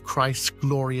light of Christ's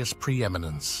glorious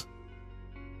preeminence.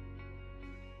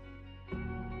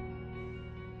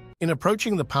 In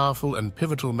approaching the powerful and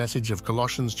pivotal message of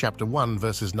Colossians chapter 1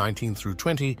 verses 19 through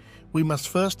 20, we must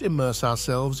first immerse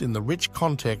ourselves in the rich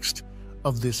context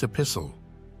of this epistle.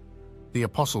 The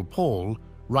Apostle Paul,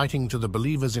 writing to the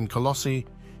believers in Colossae,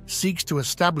 seeks to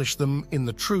establish them in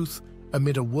the truth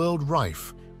amid a world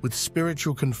rife with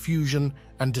spiritual confusion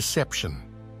and deception.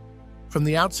 From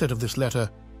the outset of this letter,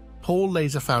 Paul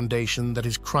lays a foundation that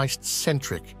is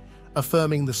Christ-centric,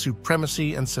 affirming the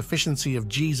supremacy and sufficiency of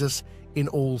Jesus in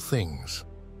all things.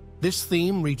 This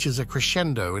theme reaches a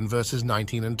crescendo in verses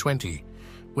 19 and 20,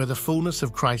 where the fullness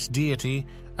of Christ's deity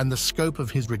and the scope of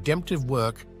his redemptive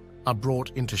work are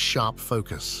brought into sharp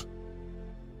focus.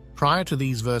 Prior to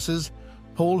these verses,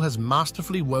 Paul has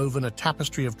masterfully woven a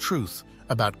tapestry of truth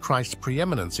about Christ's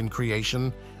preeminence in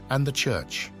creation and the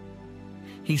church.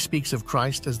 He speaks of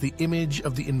Christ as the image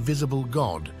of the invisible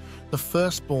God, the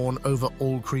firstborn over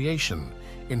all creation,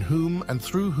 in whom and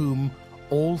through whom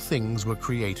all things were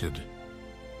created.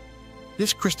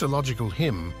 This Christological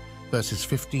hymn, verses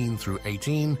 15 through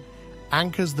 18,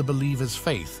 anchors the believer's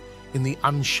faith in the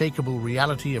unshakable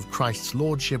reality of Christ's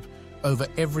lordship over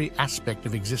every aspect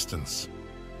of existence.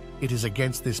 It is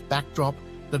against this backdrop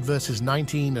that verses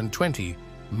 19 and 20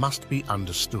 must be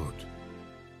understood.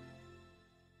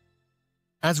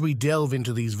 As we delve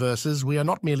into these verses, we are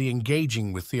not merely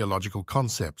engaging with theological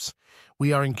concepts.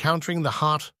 We are encountering the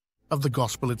heart of the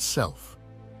gospel itself.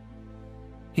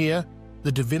 Here,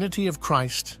 the divinity of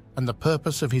Christ and the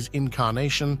purpose of his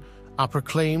incarnation are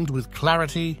proclaimed with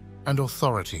clarity and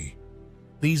authority.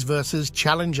 These verses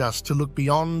challenge us to look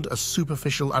beyond a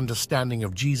superficial understanding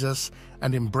of Jesus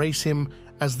and embrace him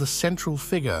as the central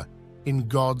figure in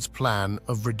God's plan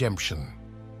of redemption.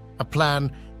 A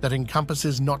plan that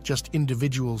encompasses not just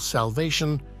individual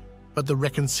salvation, but the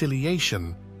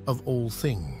reconciliation of all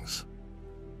things.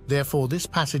 Therefore, this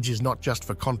passage is not just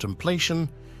for contemplation,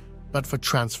 but for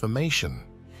transformation.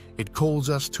 It calls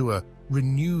us to a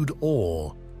renewed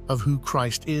awe of who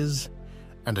Christ is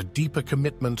and a deeper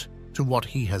commitment to what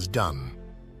he has done.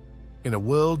 In a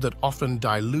world that often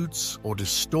dilutes or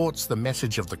distorts the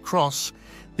message of the cross,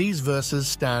 these verses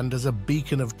stand as a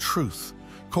beacon of truth,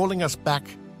 calling us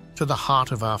back to the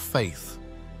heart of our faith,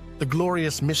 the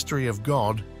glorious mystery of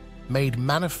God made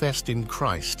manifest in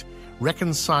Christ,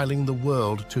 reconciling the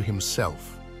world to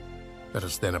himself. Let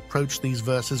us then approach these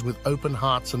verses with open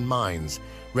hearts and minds,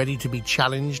 ready to be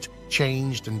challenged,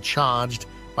 changed, and charged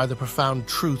by the profound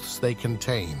truths they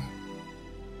contain.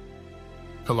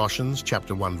 Colossians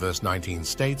chapter 1 verse 19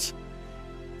 states,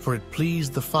 "For it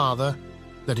pleased the Father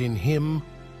that in him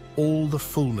all the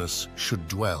fullness should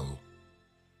dwell."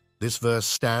 This verse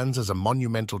stands as a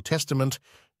monumental testament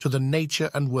to the nature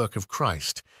and work of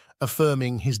Christ,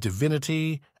 affirming his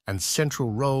divinity and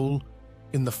central role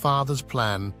in the Father's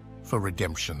plan for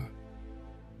redemption.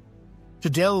 To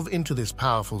delve into this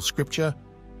powerful scripture,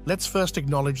 let's first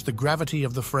acknowledge the gravity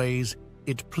of the phrase,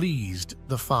 "It pleased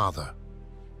the Father."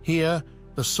 Here,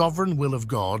 the sovereign will of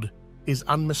God is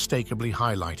unmistakably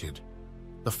highlighted.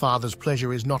 The Father's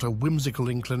pleasure is not a whimsical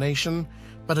inclination,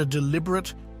 but a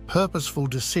deliberate, purposeful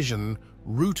decision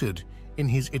rooted in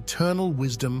his eternal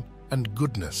wisdom and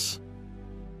goodness.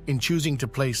 In choosing to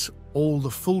place all the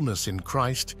fullness in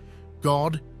Christ,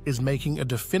 God is making a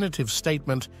definitive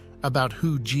statement about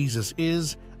who Jesus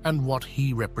is and what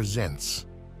he represents.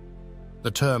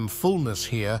 The term fullness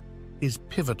here is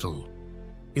pivotal.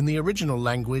 In the original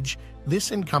language,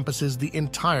 this encompasses the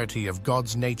entirety of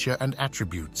God's nature and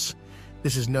attributes.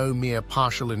 This is no mere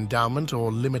partial endowment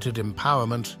or limited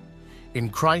empowerment. In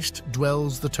Christ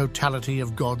dwells the totality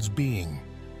of God's being,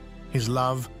 his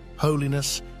love,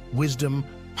 holiness, wisdom,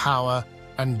 power,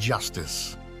 and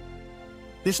justice.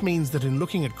 This means that in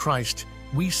looking at Christ,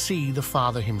 we see the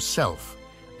Father himself,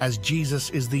 as Jesus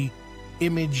is the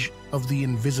image of the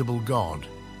invisible God.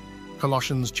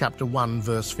 Colossians chapter 1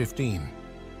 verse 15.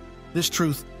 This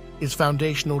truth is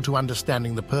foundational to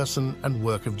understanding the person and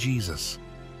work of Jesus.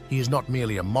 He is not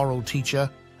merely a moral teacher,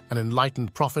 an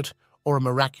enlightened prophet, or a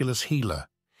miraculous healer.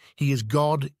 He is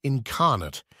God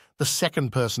incarnate, the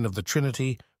second person of the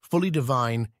Trinity, fully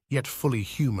divine yet fully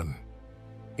human.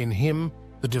 In him,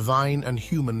 the divine and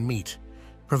human meet,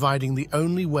 providing the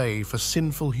only way for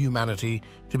sinful humanity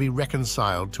to be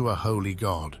reconciled to a holy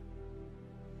God.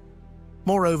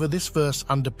 Moreover, this verse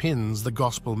underpins the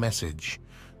gospel message.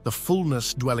 The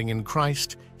fullness dwelling in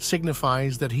Christ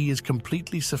signifies that he is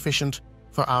completely sufficient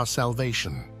for our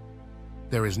salvation.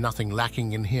 There is nothing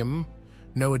lacking in him.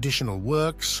 No additional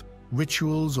works,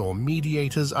 rituals, or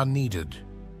mediators are needed.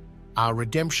 Our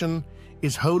redemption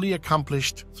is wholly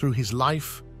accomplished through his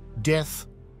life, death,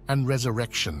 and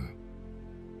resurrection.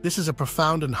 This is a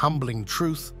profound and humbling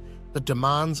truth that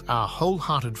demands our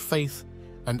wholehearted faith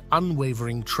and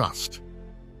unwavering trust.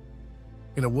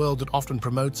 In a world that often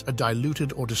promotes a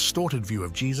diluted or distorted view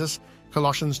of Jesus,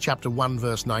 Colossians Chapter 1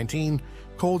 verse 19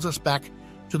 calls us back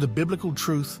to the biblical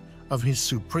truth of his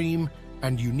supreme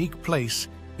and unique place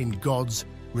in God's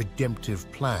redemptive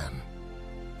plan.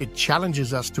 It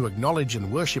challenges us to acknowledge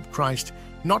and worship Christ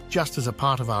not just as a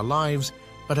part of our lives,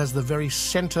 but as the very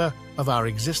center of our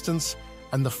existence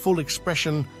and the full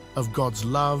expression of God's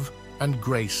love and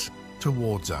grace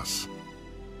towards us.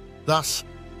 Thus,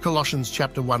 Colossians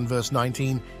chapter 1 verse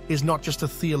 19 is not just a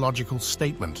theological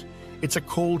statement. It's a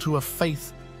call to a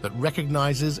faith that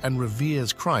recognizes and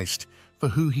reveres Christ for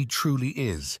who he truly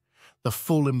is, the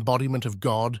full embodiment of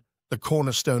God, the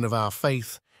cornerstone of our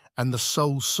faith, and the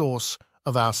sole source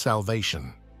of our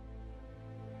salvation.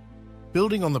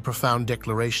 Building on the profound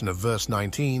declaration of verse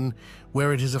 19,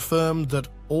 where it is affirmed that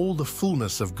all the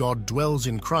fullness of God dwells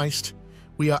in Christ,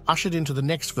 we are ushered into the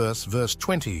next verse, verse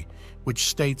 20, which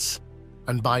states,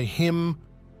 "And by him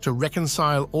to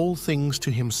reconcile all things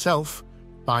to himself,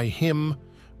 by him,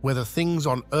 whether things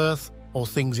on earth or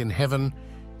things in heaven,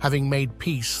 having made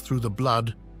peace through the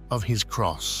blood of his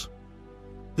cross."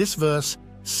 This verse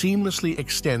seamlessly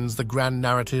extends the grand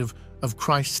narrative of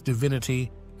Christ's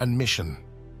divinity and mission.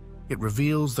 It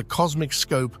reveals the cosmic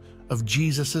scope of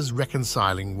Jesus'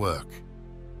 reconciling work.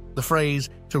 The phrase,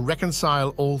 "to reconcile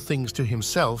all things to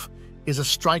himself," is a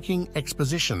striking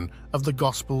exposition of the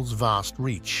gospel's vast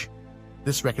reach.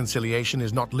 This reconciliation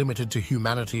is not limited to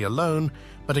humanity alone,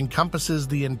 but encompasses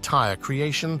the entire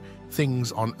creation,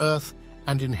 things on earth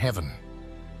and in heaven.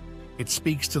 It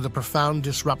speaks to the profound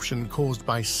disruption caused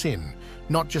by sin,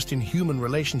 not just in human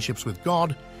relationships with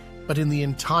God, but in the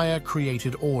entire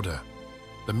created order.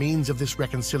 The means of this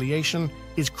reconciliation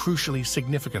is crucially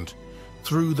significant,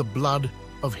 through the blood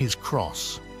of his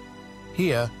cross.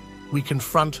 Here, we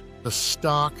confront the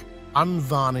stark,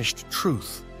 unvarnished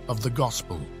truth of the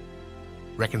gospel.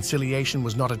 Reconciliation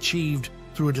was not achieved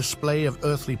through a display of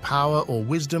earthly power or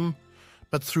wisdom,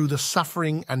 but through the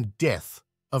suffering and death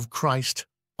of Christ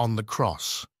on the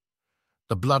cross.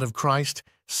 The blood of Christ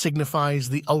signifies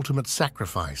the ultimate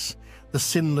sacrifice, the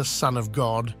sinless Son of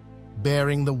God,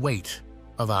 bearing the weight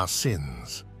of our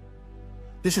sins.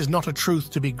 This is not a truth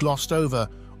to be glossed over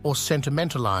or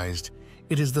sentimentalized.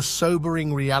 It is the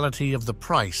sobering reality of the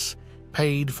price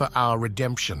paid for our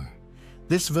redemption.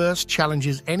 This verse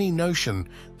challenges any notion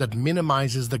that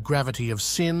minimizes the gravity of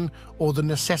sin or the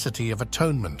necessity of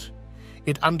atonement.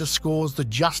 It underscores the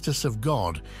justice of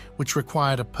God, which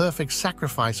required a perfect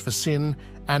sacrifice for sin,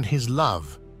 and his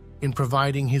love in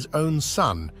providing his own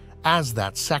Son as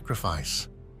that sacrifice.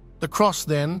 The cross,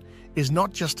 then, is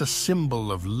not just a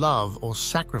symbol of love or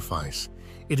sacrifice.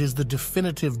 It is the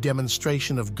definitive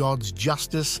demonstration of God's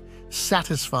justice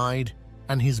satisfied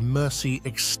and his mercy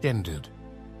extended.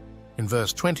 In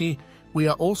verse 20, we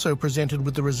are also presented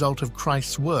with the result of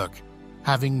Christ's work,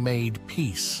 having made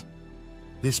peace.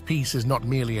 This peace is not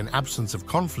merely an absence of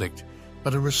conflict,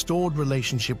 but a restored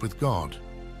relationship with God.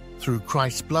 Through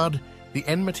Christ's blood, the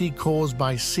enmity caused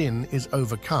by sin is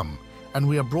overcome, and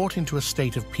we are brought into a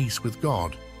state of peace with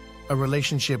God, a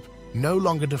relationship no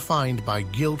longer defined by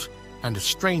guilt and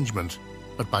estrangement,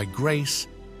 but by grace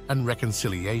and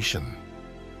reconciliation.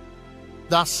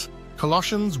 Thus,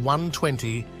 Colossians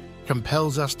 1:20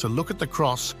 compels us to look at the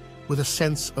cross with a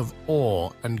sense of awe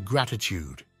and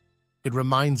gratitude. It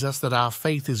reminds us that our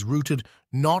faith is rooted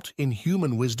not in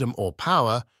human wisdom or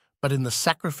power, but in the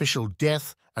sacrificial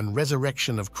death and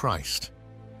resurrection of Christ.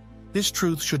 This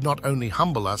truth should not only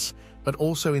humble us, but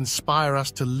also inspire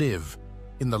us to live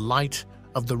in the light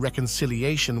of the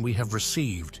reconciliation we have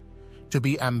received, to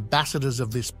be ambassadors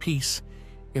of this peace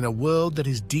in a world that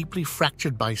is deeply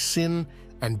fractured by sin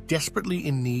and desperately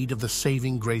in need of the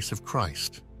saving grace of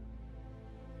Christ.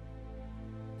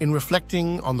 In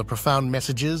reflecting on the profound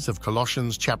messages of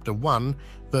Colossians chapter 1,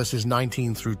 verses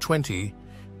 19 through 20,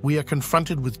 we are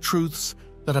confronted with truths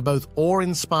that are both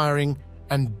awe-inspiring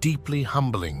and deeply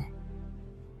humbling.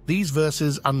 These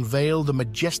verses unveil the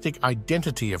majestic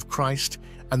identity of Christ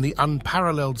and the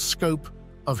unparalleled scope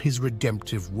of his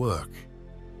redemptive work.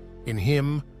 In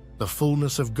him, the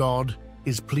fullness of God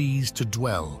is pleased to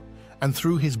dwell, and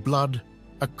through his blood,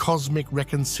 a cosmic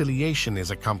reconciliation is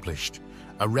accomplished,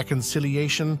 a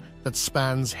reconciliation that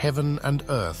spans heaven and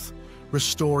earth,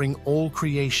 restoring all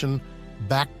creation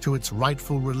back to its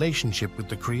rightful relationship with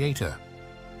the Creator.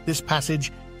 This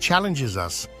passage challenges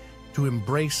us to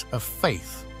embrace a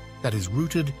faith that is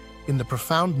rooted in the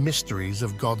profound mysteries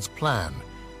of God's plan,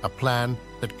 a plan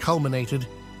that culminated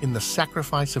in the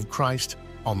sacrifice of Christ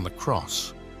on the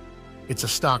cross. It's a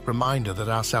stark reminder that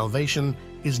our salvation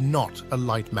is not a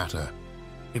light matter.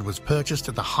 It was purchased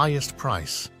at the highest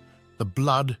price, the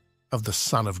blood of the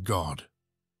Son of God.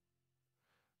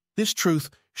 This truth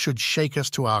should shake us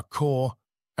to our core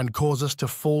and cause us to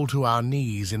fall to our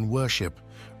knees in worship,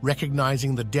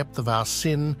 recognizing the depth of our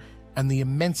sin and the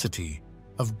immensity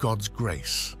of God's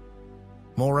grace.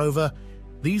 Moreover,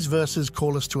 these verses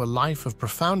call us to a life of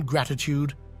profound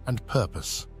gratitude and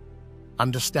purpose.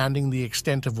 Understanding the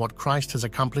extent of what Christ has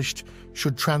accomplished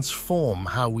should transform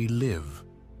how we live.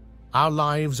 Our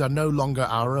lives are no longer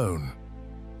our own.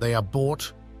 They are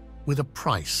bought with a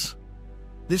price.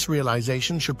 This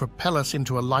realization should propel us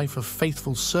into a life of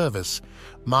faithful service,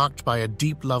 marked by a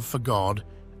deep love for God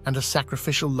and a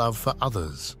sacrificial love for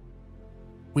others.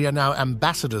 We are now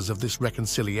ambassadors of this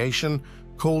reconciliation,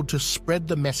 called to spread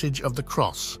the message of the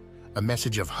cross, a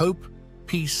message of hope,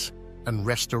 peace, and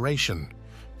restoration,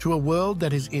 to a world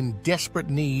that is in desperate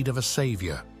need of a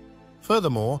Savior.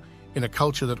 Furthermore, in a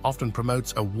culture that often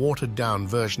promotes a watered-down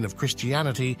version of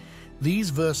Christianity, these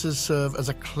verses serve as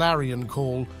a clarion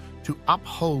call to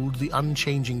uphold the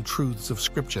unchanging truths of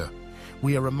Scripture.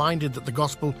 We are reminded that the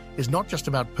gospel is not just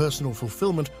about personal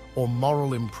fulfillment or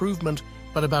moral improvement,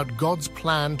 but about God's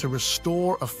plan to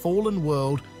restore a fallen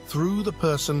world through the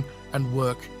person and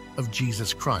work of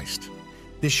Jesus Christ.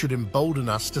 This should embolden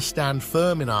us to stand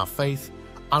firm in our faith,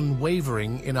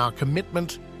 unwavering in our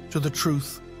commitment to the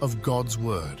truth of God's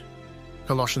Word.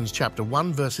 Colossians Chapter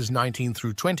 1, verses 19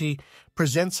 through 20,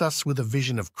 presents us with a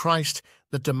vision of Christ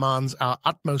that demands our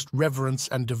utmost reverence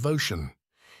and devotion.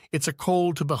 It's a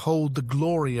call to behold the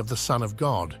glory of the Son of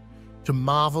God, to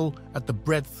marvel at the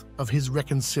breadth of His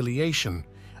reconciliation,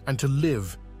 and to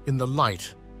live in the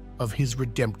light of His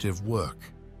redemptive work.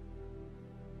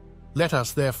 Let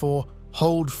us, therefore,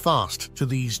 hold fast to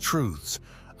these truths,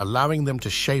 allowing them to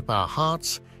shape our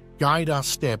hearts, guide our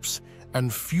steps,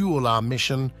 and fuel our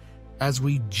mission as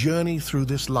we journey through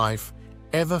this life,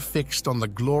 ever fixed on the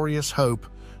glorious hope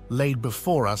laid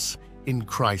before us in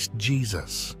Christ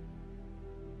Jesus.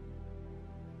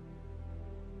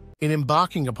 In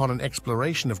embarking upon an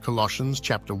exploration of Colossians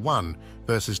Chapter 1,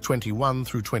 verses 21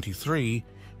 through 23,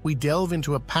 we delve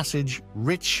into a passage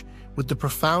rich with the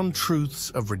profound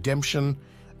truths of redemption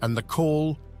and the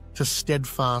call to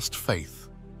steadfast faith.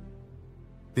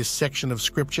 This section of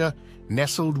Scripture,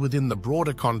 nestled within the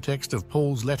broader context of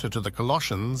Paul's letter to the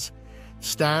Colossians,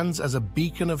 stands as a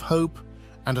beacon of hope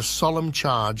and a solemn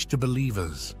charge to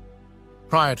believers.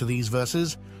 Prior to these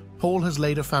verses, Paul has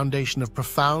laid a foundation of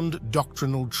profound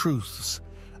doctrinal truths,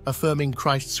 affirming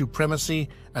Christ's supremacy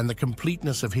and the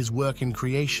completeness of His work in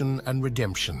creation and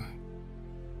redemption.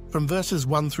 From verses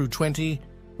 1 through 20,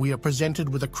 we are presented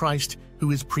with a Christ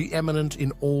who is preeminent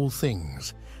in all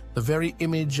things, the very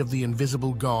image of the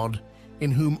invisible God, in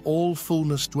whom all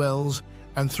fullness dwells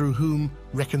and through whom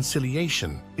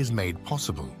reconciliation is made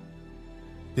possible.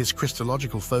 This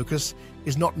Christological focus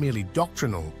is not merely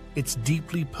doctrinal, it's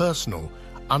deeply personal,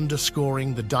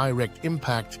 underscoring the direct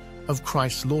impact of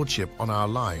Christ's lordship on our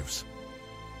lives.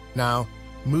 Now,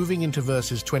 moving into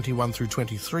verses 21 through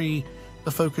 23,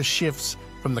 the focus shifts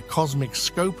from the cosmic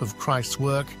scope of Christ's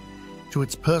work to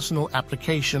its personal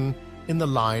application in the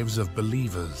lives of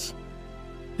believers.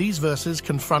 These verses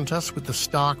confront us with the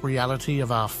stark reality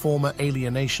of our former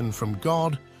alienation from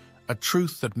God, a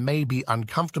truth that may be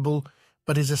uncomfortable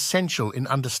but is essential in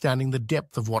understanding the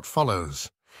depth of what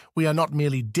follows. We are not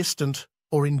merely distant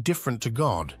or indifferent to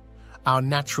God. Our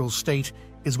natural state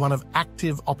is one of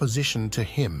active opposition to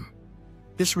Him.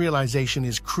 This realization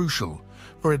is crucial,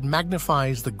 for it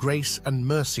magnifies the grace and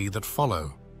mercy that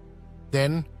follow.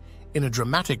 Then, in a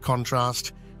dramatic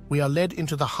contrast, we are led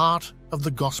into the heart of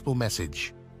the gospel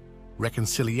message: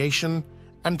 reconciliation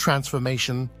and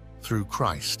transformation through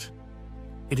Christ.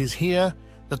 It is here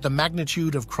that the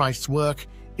magnitude of Christ's work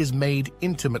is made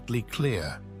intimately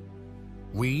clear.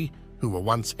 We, who were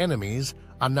once enemies,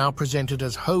 are now presented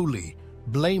as holy,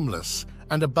 blameless,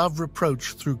 and above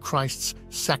reproach through Christ's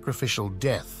sacrificial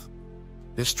death.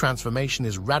 This transformation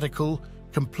is radical,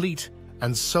 complete,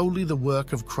 and solely the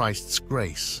work of Christ's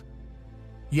grace.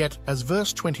 Yet, as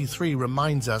verse 23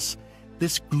 reminds us,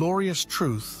 this glorious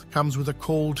truth comes with a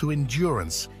call to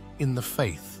endurance in the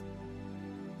faith.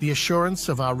 The assurance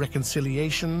of our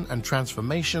reconciliation and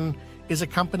transformation is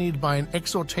accompanied by an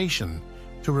exhortation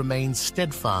to remain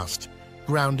steadfast,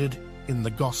 grounded in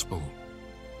the gospel.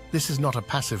 This is not a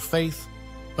passive faith,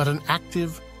 but an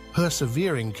active,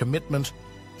 persevering commitment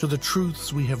to the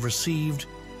truths we have received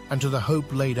and to the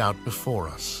hope laid out before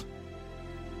us.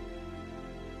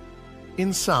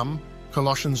 In sum,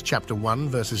 Colossians Chapter 1,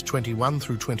 verses 21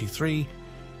 through 23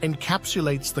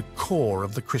 encapsulates the core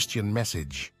of the Christian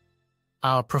message.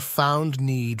 our profound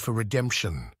need for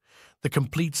redemption, the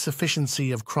complete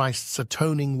sufficiency of Christ's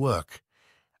atoning work,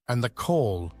 and the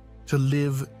call to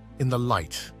live in the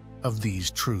light of these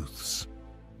truths.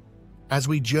 As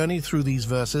we journey through these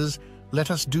verses, let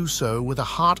us do so with a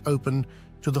heart open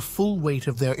to the full weight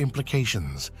of their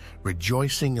implications,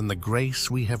 rejoicing in the grace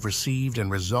we have received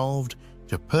and resolved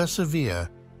to persevere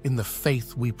in the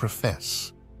faith we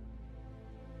profess.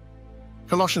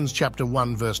 Colossians Chapter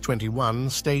 1 verse 21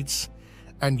 states,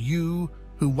 "And you,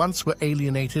 who once were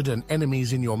alienated and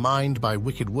enemies in your mind by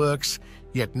wicked works,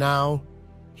 yet now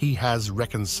he has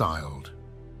reconciled."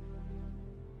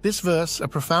 This verse, a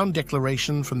profound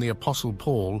declaration from the Apostle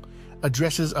Paul,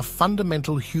 addresses a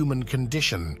fundamental human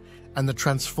condition and the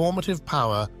transformative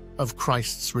power of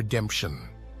Christ's redemption.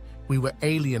 We were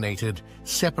alienated,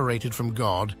 separated from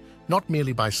God, not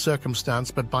merely by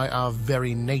circumstance but by our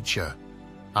very nature.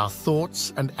 Our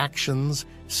thoughts and actions,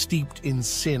 steeped in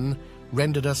sin,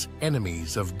 rendered us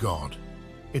enemies of God.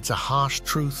 It's a harsh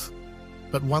truth,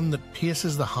 but one that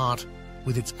pierces the heart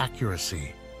with its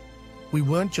accuracy. We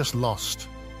weren't just lost.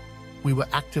 We were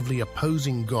actively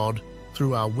opposing God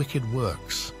through our wicked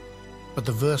works. But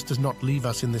the verse does not leave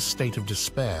us in this state of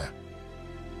despair.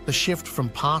 The shift from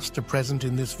past to present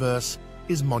in this verse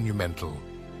is monumental.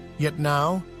 Yet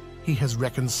now he has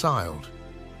reconciled.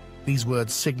 These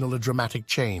words signal a dramatic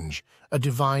change, a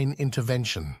divine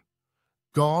intervention.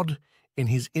 God, in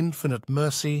his infinite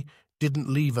mercy, didn't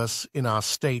leave us in our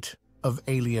state of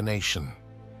alienation.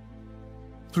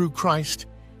 Through Christ,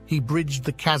 he bridged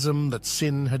the chasm that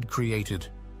sin had created.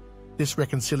 This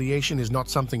reconciliation is not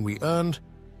something we earned.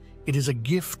 It is a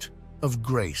gift of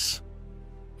grace.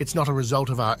 It's not a result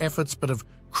of our efforts, but of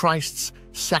Christ's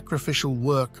sacrificial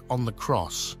work on the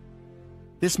cross.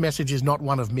 This message is not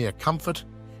one of mere comfort.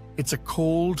 It's a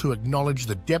call to acknowledge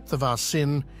the depth of our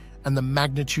sin and the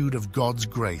magnitude of God's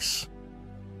grace.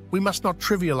 We must not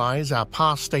trivialize our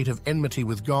past state of enmity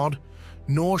with God,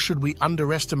 nor should we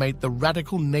underestimate the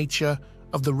radical nature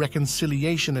of the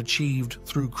reconciliation achieved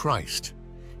through Christ.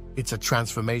 It's a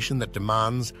transformation that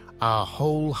demands our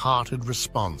wholehearted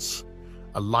response,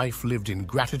 a life lived in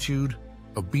gratitude,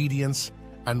 obedience,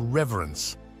 and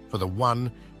reverence for the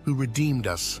one who redeemed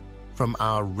us from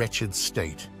our wretched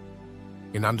state.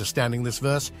 In understanding this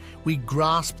verse, we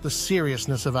grasp the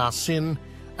seriousness of our sin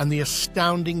and the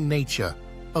astounding nature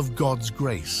of God's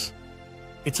grace.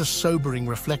 It's a sobering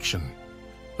reflection,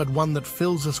 but one that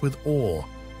fills us with awe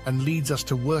and leads us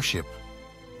to worship.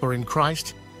 For in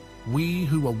Christ, we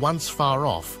who were once far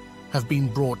off have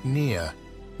been brought near,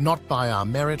 not by our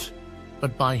merit,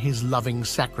 but by his loving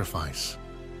sacrifice.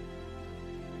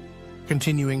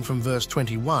 Continuing from verse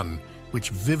 21, which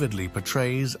vividly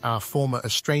portrays our former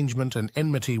estrangement and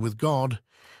enmity with God,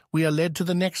 we are led to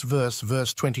the next verse,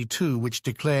 verse 22, which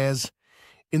declares,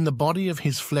 "In the body of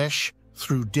his flesh,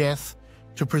 through death,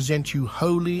 to present you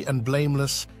holy and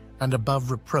blameless and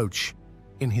above reproach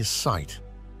in his sight."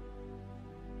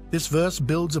 This verse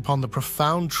builds upon the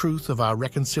profound truth of our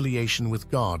reconciliation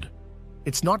with God.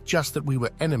 It's not just that we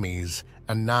were enemies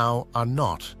and now are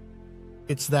not.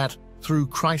 It's that through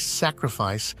Christ's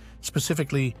sacrifice,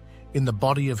 specifically in the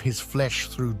body of his flesh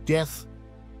through death,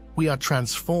 we are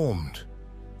transformed.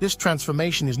 This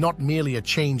transformation is not merely a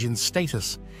change in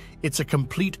status, it's a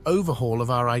complete overhaul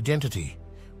of our identity.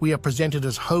 We are presented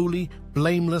as holy,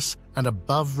 blameless, and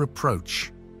above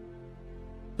reproach.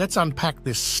 Let's unpack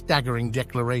this staggering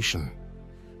declaration.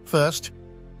 First,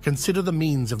 consider the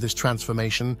means of this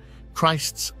transformation,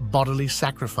 Christ's bodily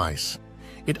sacrifice.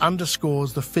 It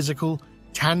underscores the physical,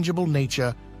 tangible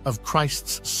nature of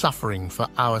Christ's suffering for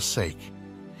our sake.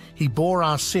 He bore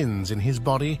our sins in his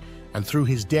body, and through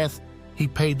his death, he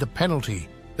paid the penalty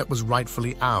that was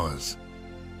rightfully ours.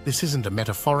 This isn't a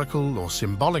metaphorical or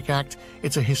symbolic act,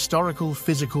 it's a historical,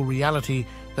 physical reality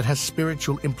that has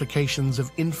spiritual implications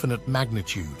of infinite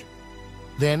magnitude.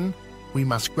 Then, we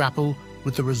must grapple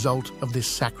with the result of this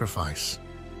sacrifice.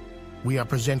 We are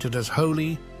presented as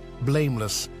holy,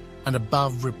 blameless, and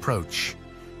above reproach.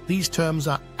 These terms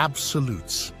are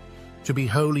absolutes. To be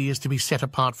holy is to be set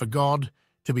apart for God,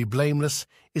 to be blameless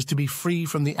is to be free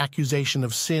from the accusation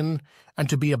of sin, and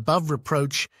to be above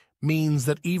reproach means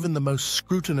that even the most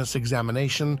scrutinous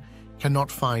examination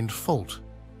cannot find fault.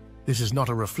 This is not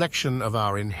a reflection of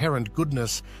our inherent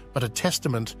goodness, but a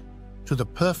testament to the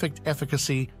perfect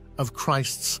efficacy of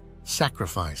Christ's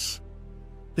sacrifice.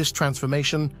 This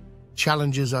transformation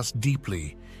challenges us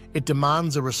deeply. It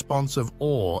demands a response of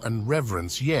awe and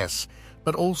reverence, yes,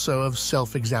 but also of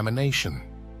self-examination.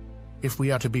 If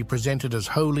we are to be presented as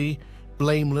holy,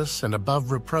 blameless, and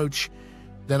above reproach,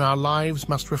 then our lives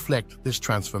must reflect this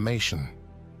transformation.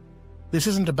 This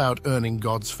isn't about earning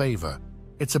God's favor,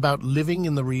 It's about living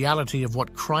in the reality of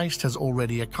what Christ has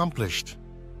already accomplished.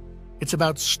 It's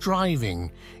about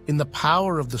striving in the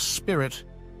power of the Spirit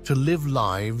to live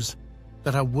lives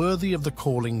that are worthy of the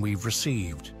calling we've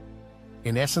received.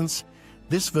 In essence,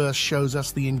 this verse shows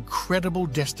us the incredible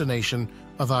destination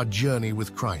of our journey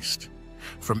with Christ.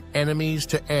 From enemies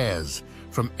to heirs,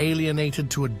 from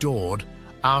alienated to adored,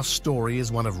 our story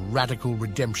is one of radical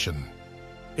redemption.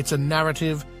 It's a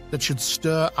narrative that should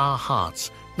stir our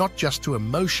hearts, not just to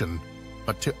emotion,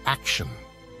 but to action.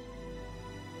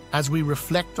 As we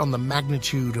reflect on the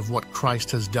magnitude of what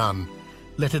Christ has done,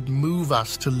 let it move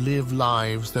us to live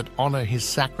lives that honor his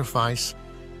sacrifice,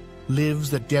 lives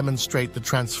that demonstrate the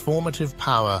transformative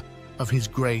power of his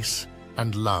grace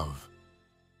and love.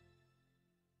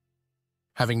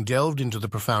 Having delved into the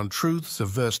profound truths of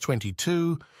verse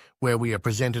 22, where we are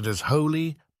presented as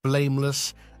holy,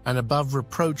 blameless, and above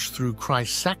reproach through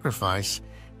Christ's sacrifice,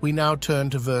 we now turn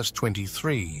to verse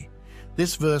 23.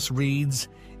 This verse reads,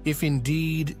 "If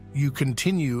indeed you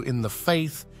continue in the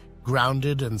faith,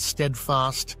 grounded and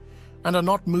steadfast, and are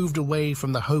not moved away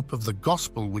from the hope of the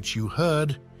gospel which you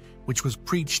heard, which was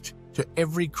preached to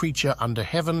every creature under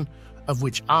heaven, of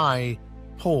which I,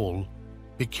 Paul,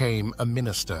 became a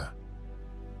minister."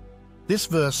 This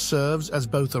verse serves as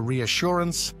both a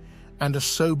reassurance and a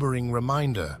sobering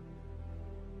reminder.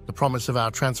 The promise of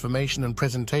our transformation and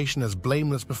presentation as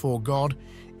blameless before God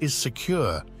is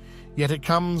secure, yet it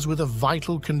comes with a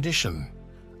vital condition: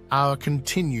 our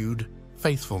continued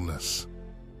faithfulness.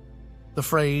 The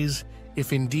phrase,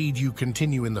 "if indeed you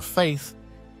continue in the faith,"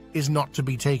 is not to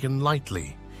be taken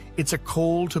lightly. It's a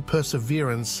call to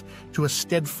perseverance, to a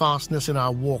steadfastness in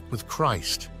our walk with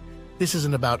Christ. This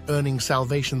isn't about earning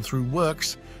salvation through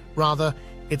works. Rather,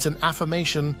 it's an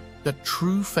affirmation that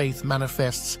true faith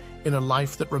manifests in a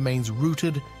life that remains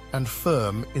rooted and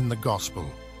firm in the gospel.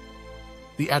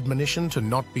 The admonition to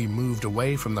not be moved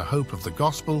away from the hope of the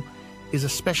gospel is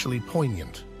especially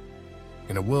poignant.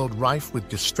 In a world rife with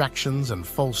distractions and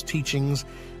false teachings,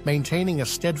 maintaining a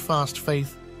steadfast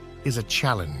faith is a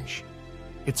challenge.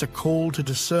 It's a call to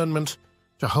discernment,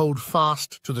 to hold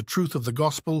fast to the truth of the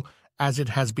gospel as it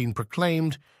has been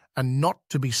proclaimed, and not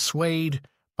to be swayed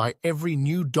by every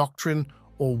new doctrine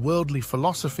or worldly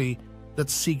philosophy that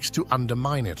seeks to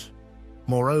undermine it.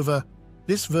 Moreover,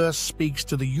 this verse speaks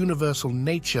to the universal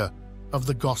nature of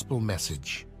the gospel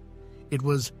message. It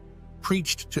was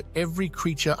preached to every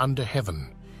creature under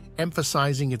heaven,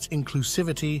 emphasizing its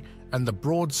inclusivity and the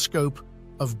broad scope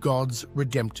of God's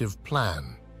redemptive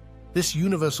plan. This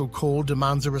universal call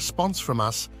demands a response from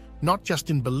us, not just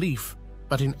in belief,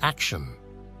 but in action.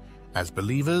 As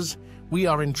believers, we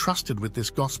are entrusted with this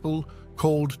gospel,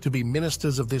 called to be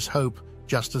ministers of this hope,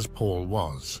 just as Paul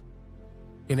was.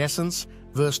 In essence,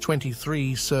 verse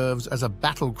 23 serves as a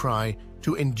battle cry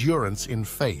to endurance in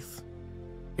faith.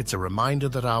 It's a reminder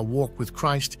that our walk with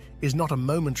Christ is not a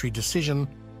momentary decision,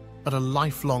 but a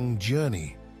lifelong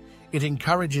journey. It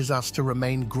encourages us to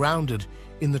remain grounded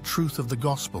in the truth of the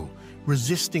gospel,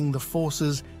 resisting the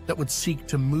forces that would seek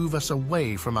to move us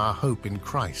away from our hope in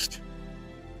Christ.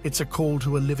 It's a call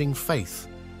to a living faith,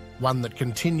 one that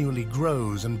continually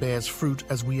grows and bears fruit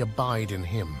as we abide in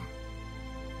Him.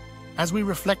 As we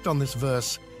reflect on this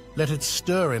verse, let it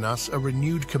stir in us a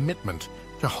renewed commitment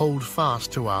to hold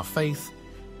fast to our faith,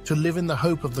 to live in the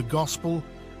hope of the gospel,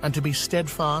 and to be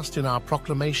steadfast in our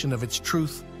proclamation of its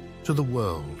truth to the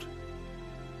world.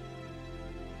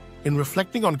 In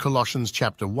reflecting on Colossians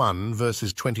Chapter 1,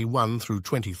 verses 21 through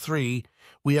 23,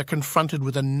 we are confronted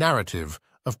with a narrative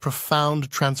of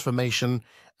profound transformation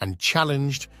and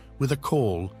challenged with a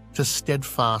call to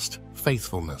steadfast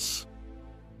faithfulness.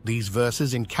 These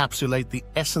verses encapsulate the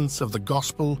essence of the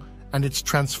gospel and its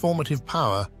transformative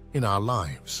power in our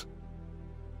lives.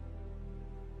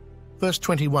 Verse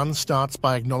 21 starts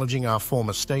by acknowledging our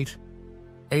former state,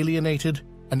 alienated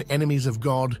and enemies of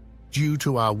God due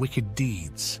to our wicked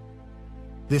deeds.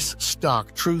 This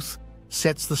stark truth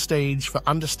sets the stage for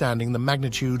understanding the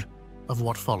magnitude of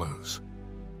what follows.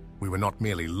 We were not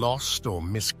merely lost or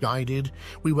misguided,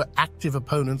 we were active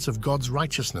opponents of God's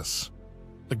righteousness.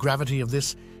 The gravity of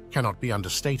this cannot be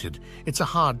understated. It's a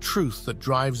hard truth that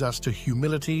drives us to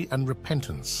humility and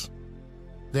repentance.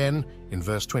 Then, in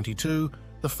verse 22,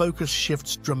 the focus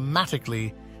shifts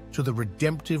dramatically to the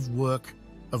redemptive work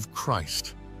of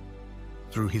Christ.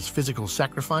 Through his physical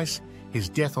sacrifice, his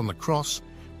death on the cross,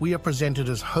 we are presented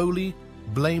as holy,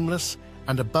 blameless,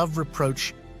 and above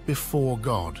reproach before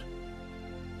God.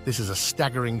 This is a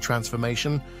staggering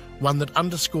transformation, one that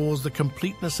underscores the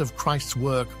completeness of Christ's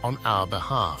work on our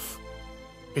behalf.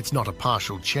 It's not a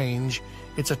partial change,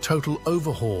 it's a total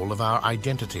overhaul of our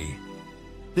identity.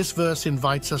 This verse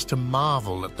invites us to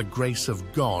marvel at the grace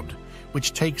of God,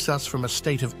 which takes us from a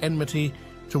state of enmity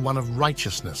to one of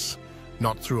righteousness,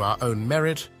 not through our own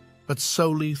merit, but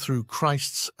solely through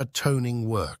Christ's atoning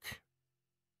work.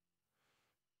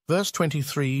 Verse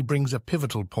 23 brings a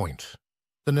pivotal point: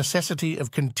 the necessity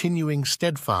of continuing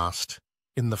steadfast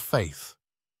in the faith.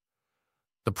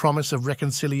 The promise of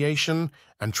reconciliation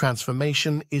and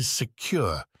transformation is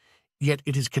secure, yet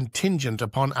it is contingent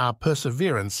upon our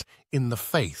perseverance in the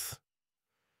faith.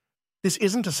 This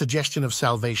isn't a suggestion of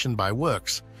salvation by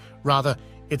works. Rather,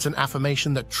 it's an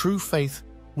affirmation that true faith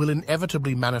will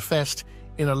inevitably manifest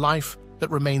in a life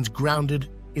that remains grounded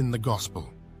in the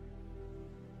gospel.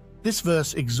 This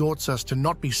verse exhorts us to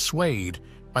not be swayed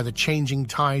by the changing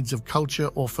tides of culture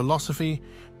or philosophy,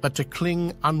 but to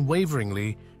cling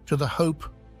unwaveringly to the hope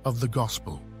of the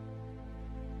gospel.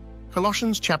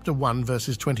 Colossians Chapter 1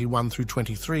 verses 21 through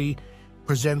 23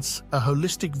 presents a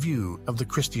holistic view of the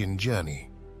Christian journey.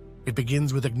 It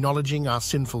begins with acknowledging our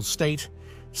sinful state,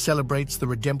 celebrates the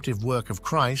redemptive work of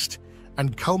Christ,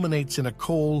 and culminates in a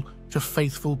call to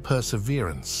faithful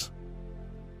perseverance.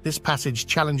 This passage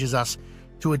challenges us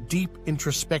to a deep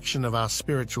introspection of our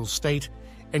spiritual state,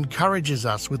 encourages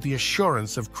us with the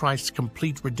assurance of Christ's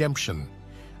complete redemption,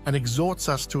 and exhorts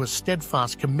us to a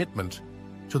steadfast commitment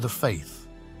to the faith.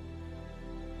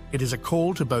 It is a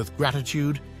call to both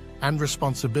gratitude and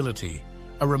responsibility,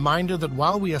 a reminder that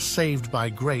while we are saved by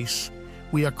grace,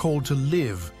 we are called to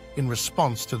live in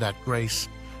response to that grace,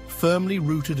 firmly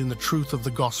rooted in the truth of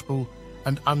the gospel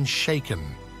and unshaken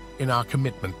in our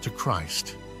commitment to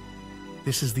Christ.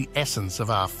 This is the essence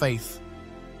of our faith,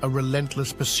 a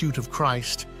relentless pursuit of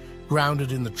Christ,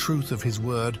 grounded in the truth of His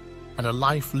Word, and a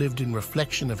life lived in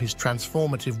reflection of His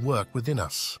transformative work within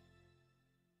us.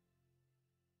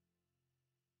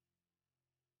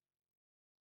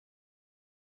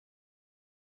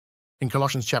 In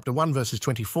Colossians Chapter 1 verses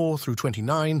 24 through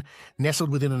 29, nestled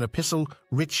within an epistle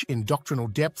rich in doctrinal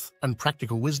depth and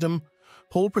practical wisdom,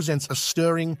 Paul presents a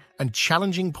stirring and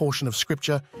challenging portion of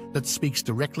Scripture that speaks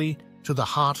directly to the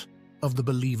heart of the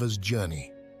believer's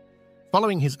journey.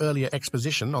 Following his earlier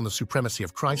exposition on the supremacy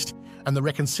of Christ and the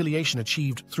reconciliation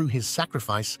achieved through His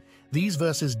sacrifice, these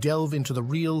verses delve into the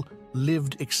real,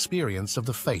 lived experience of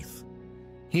the faith.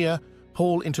 Here,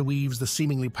 Paul interweaves the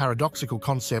seemingly paradoxical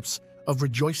concepts of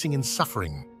rejoicing in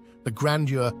suffering, the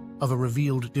grandeur of a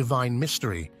revealed divine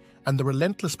mystery, and the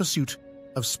relentless pursuit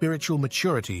of spiritual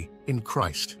maturity in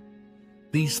Christ.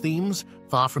 These themes,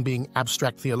 far from being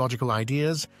abstract theological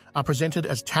ideas, are presented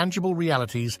as tangible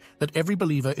realities that every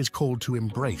believer is called to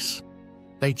embrace.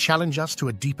 They challenge us to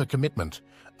a deeper commitment,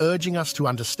 urging us to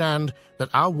understand that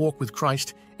our walk with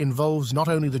Christ involves not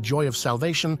only the joy of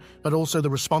salvation, but also the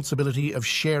responsibility of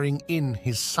sharing in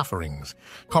His sufferings,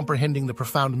 comprehending the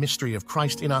profound mystery of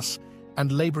Christ in us,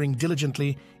 and laboring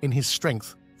diligently in His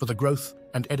strength for the growth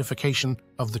and edification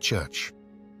of the church.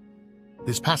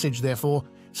 This passage, therefore,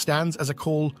 stands as a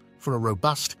call for a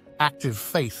robust, active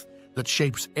faith that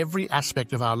shapes every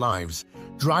aspect of our lives,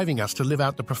 driving us to live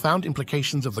out the profound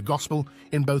implications of the gospel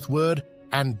in both word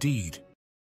and deed.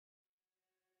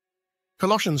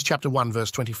 Colossians Chapter 1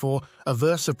 verse 24, a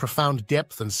verse of profound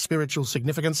depth and spiritual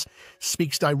significance,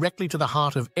 speaks directly to the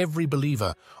heart of every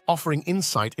believer, offering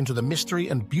insight into the mystery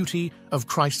and beauty of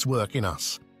Christ's work in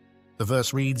us. The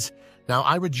verse reads, "Now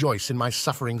I rejoice in my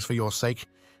sufferings for your sake,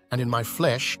 and in my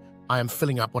flesh I am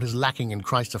filling up what is lacking in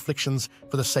Christ's afflictions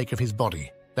for the sake of His body,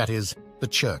 that is, the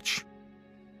church."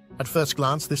 At first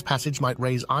glance, this passage might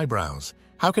raise eyebrows.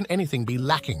 How can anything be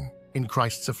lacking in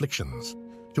Christ's afflictions?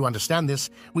 To understand this,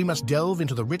 we must delve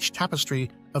into the rich tapestry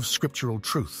of scriptural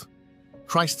truth.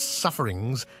 Christ's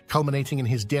sufferings, culminating in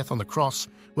His death on the cross,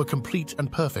 were complete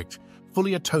and perfect,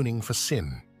 fully atoning for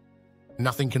sin.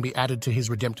 Nothing can be added to His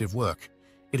redemptive work.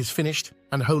 It is finished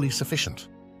and wholly sufficient.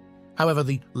 However,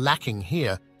 the lacking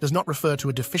here does not refer to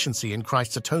a deficiency in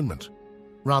Christ's atonement.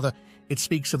 Rather, it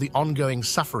speaks of the ongoing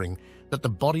suffering that the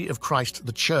body of Christ,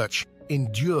 the church,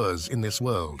 endures in this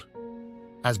world.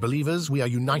 As believers, we are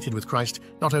united with Christ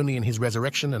not only in His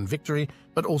resurrection and victory,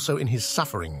 but also in His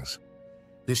sufferings.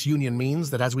 This union means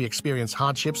that as we experience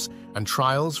hardships and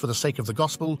trials for the sake of the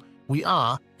gospel, we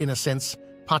are, in a sense,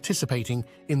 participating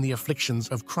in the afflictions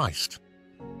of Christ.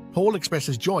 Paul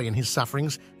expresses joy in his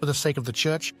sufferings for the sake of the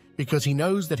church because he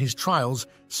knows that his trials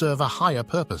serve a higher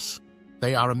purpose.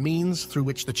 They are a means through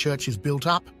which the church is built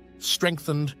up,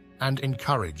 strengthened, and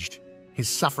encouraged. His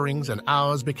sufferings and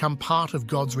ours become part of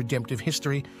God's redemptive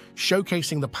history,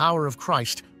 showcasing the power of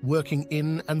Christ working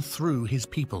in and through His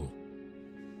people.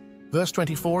 Verse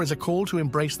 24 is a call to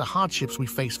embrace the hardships we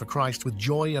face for Christ with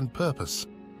joy and purpose.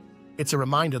 It's a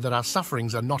reminder that our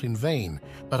sufferings are not in vain,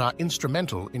 but are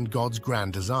instrumental in God's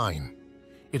grand design.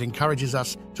 It encourages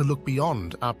us to look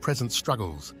beyond our present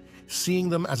struggles, seeing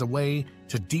them as a way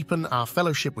to deepen our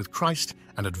fellowship with Christ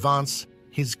and advance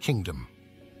His kingdom.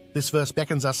 This verse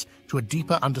beckons us to a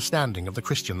deeper understanding of the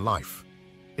Christian life.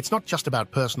 It's not just about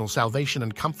personal salvation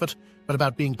and comfort, but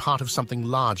about being part of something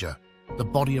larger, the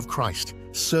body of Christ,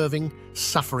 serving,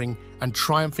 suffering, and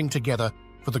triumphing together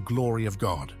for the glory of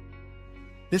God.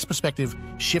 This perspective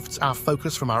shifts our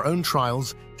focus from our own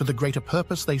trials to the greater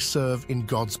purpose they serve in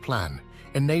God's plan,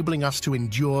 enabling us to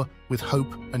endure with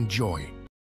hope and joy.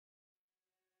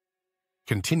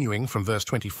 Continuing from verse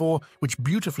 24, which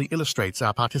beautifully illustrates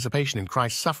our participation in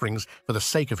Christ's sufferings for the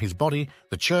sake of His body,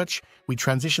 the church, we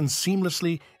transition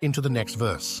seamlessly into the next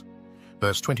verse.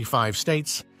 Verse 25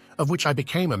 states, "Of which I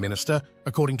became a minister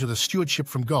according to the stewardship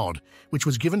from God, which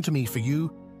was given to me for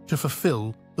you to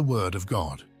fulfill the word of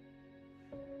God."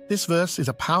 This verse is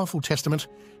a powerful testament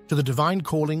to the divine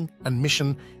calling and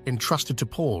mission entrusted to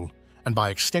Paul, and by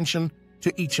extension,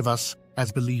 to each of us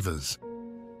as believers.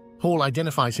 Paul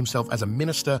identifies himself as a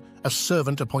minister, a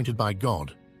servant appointed by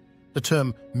God. The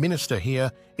term minister here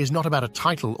is not about a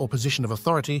title or position of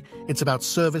authority, it's about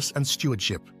service and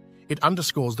stewardship. It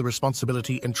underscores the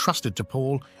responsibility entrusted to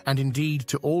Paul, and indeed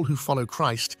to all who follow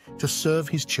Christ, to serve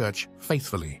His church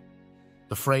faithfully.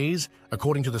 The phrase,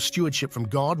 "according to the stewardship from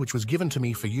God which was given to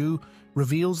me for you,"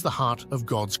 reveals the heart of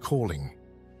God's calling.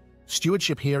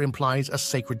 Stewardship here implies a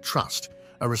sacred trust,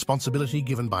 a responsibility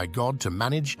given by God to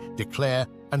manage, declare,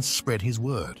 and spread His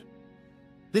word.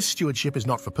 This stewardship is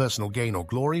not for personal gain or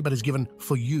glory, but is given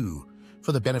for you,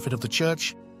 for the benefit of the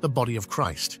church, the body of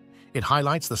Christ. It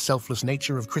highlights the selfless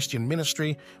nature of Christian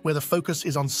ministry, where the focus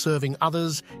is on serving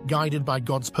others, guided by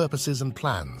God's purposes and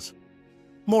plans.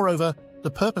 Moreover, the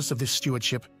purpose of this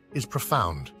stewardship is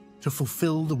profound, to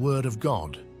fulfill the word of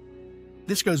God.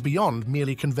 This goes beyond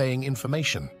merely conveying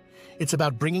information. It's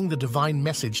about bringing the divine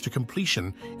message to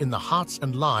completion in the hearts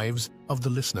and lives of the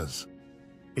listeners.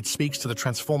 It speaks to the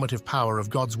transformative power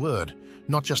of God's word,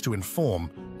 not just to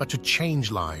inform, but to change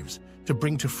lives, to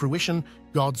bring to fruition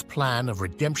God's plan of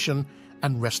redemption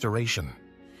and restoration.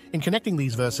 In connecting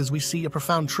these verses, we see a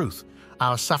profound truth.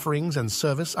 Our sufferings and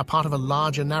service are part of a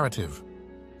larger narrative.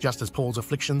 Just as Paul's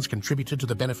afflictions contributed to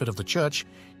the benefit of the church,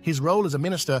 his role as a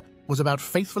minister was about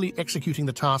faithfully executing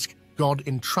the task God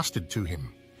entrusted to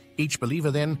him. Each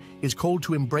believer, then, is called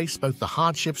to embrace both the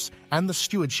hardships and the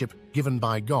stewardship given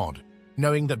by God,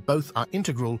 knowing that both are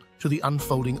integral to the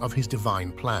unfolding of His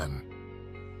divine plan.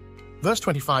 Verse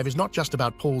 25 is not just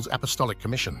about Paul's apostolic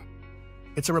commission.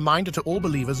 It's a reminder to all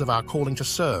believers of our calling to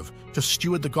serve, to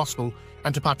steward the gospel,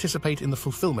 and to participate in the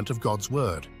fulfillment of God's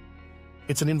word.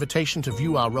 It's an invitation to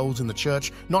view our roles in the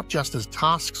church not just as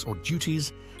tasks or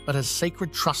duties, but as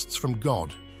sacred trusts from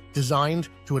God, designed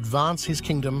to advance His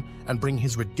kingdom and bring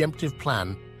His redemptive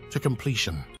plan to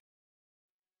completion.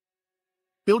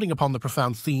 Building upon the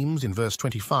profound themes in verse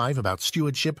 25 about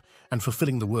stewardship and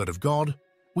fulfilling the word of God,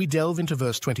 we delve into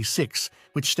verse 26,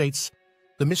 which states,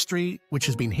 "The mystery which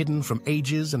has been hidden from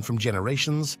ages and from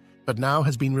generations, but now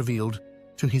has been revealed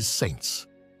to His saints."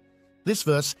 This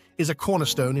verse is a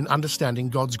cornerstone in understanding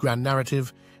God's grand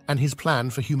narrative and His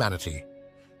plan for humanity.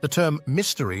 The term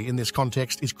mystery in this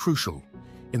context is crucial.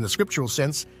 In the scriptural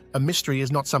sense, a mystery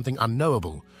is not something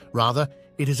unknowable. Rather,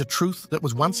 it is a truth that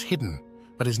was once hidden,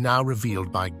 but is now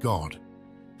revealed by God.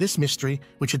 This mystery,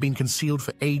 which had been concealed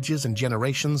for ages and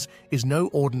generations, is no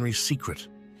ordinary secret.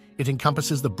 It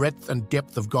encompasses the breadth and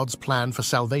depth of God's plan for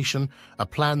salvation, a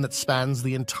plan that spans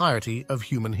the entirety of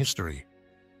human history.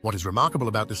 What is remarkable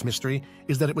about this mystery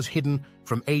is that it was hidden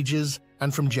from ages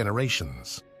and from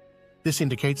generations. This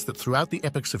indicates that throughout the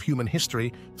epochs of human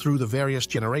history, through the various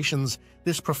generations,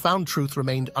 this profound truth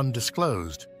remained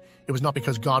undisclosed. It was not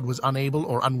because God was unable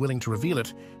or unwilling to reveal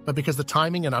it, but because the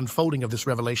timing and unfolding of this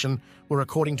revelation were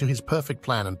according to His perfect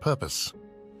plan and purpose.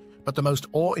 But the most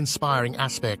awe-inspiring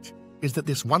aspect is that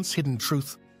this once-hidden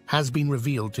truth has been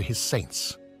revealed to His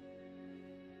saints.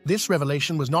 This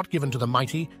revelation was not given to the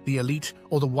mighty, the elite,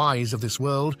 or the wise of this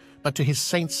world, but to His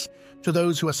saints, to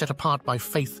those who are set apart by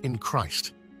faith in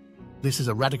Christ. This is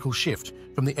a radical shift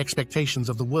from the expectations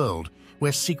of the world,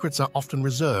 where secrets are often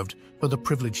reserved for the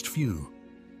privileged few.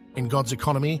 In God's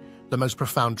economy, the most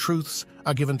profound truths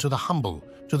are given to the humble,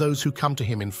 to those who come to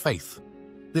Him in faith.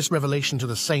 This revelation to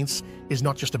the saints is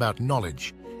not just about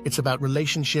knowledge, it's about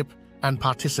relationship and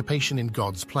participation in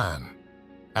God's plan.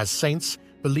 As saints,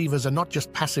 believers are not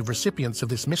just passive recipients of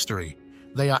this mystery,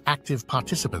 they are active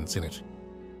participants in it.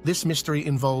 This mystery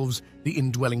involves the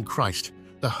indwelling Christ,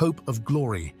 the hope of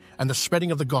glory, and the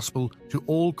spreading of the gospel to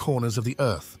all corners of the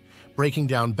earth, breaking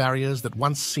down barriers that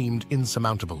once seemed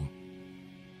insurmountable.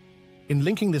 In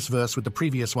linking this verse with the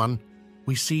previous one,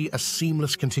 we see a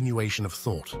seamless continuation of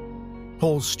thought.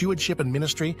 Paul's stewardship and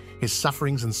ministry, his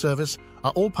sufferings and service,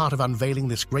 are all part of unveiling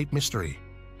this great mystery.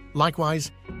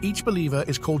 Likewise, each believer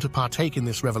is called to partake in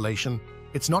this revelation.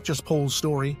 It's not just Paul's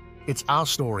story, it's our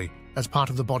story as part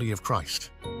of the body of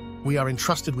Christ. We are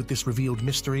entrusted with this revealed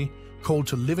mystery, called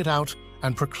to live it out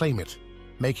and proclaim it,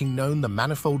 making known the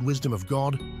manifold wisdom of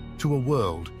God to a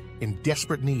world in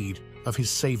desperate need of his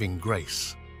saving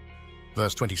grace.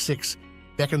 Verse 26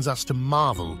 beckons us to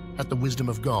marvel at the wisdom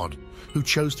of God, who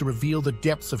chose to reveal the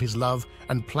depths of his love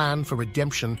and plan for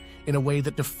redemption in a way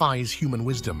that defies human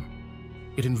wisdom.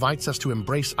 It invites us to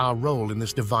embrace our role in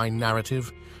this divine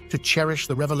narrative, to cherish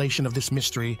the revelation of this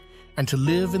mystery, and to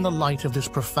live in the light of this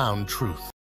profound truth.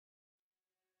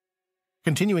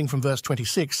 Continuing from verse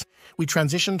 26, we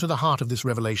transition to the heart of this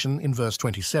revelation in verse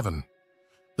 27.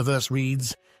 The verse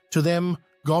reads, "To them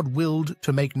God willed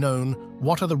to make known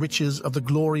what are the riches of the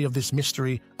glory of this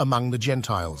mystery among the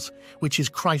Gentiles, which is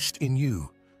Christ in you,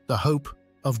 the hope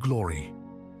of glory."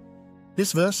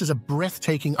 This verse is a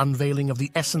breathtaking unveiling of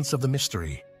the essence of the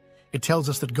mystery. It tells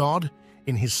us that God,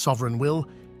 in his sovereign will,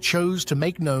 chose to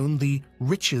make known the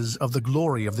riches of the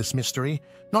glory of this mystery,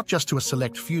 not just to a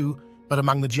select few, but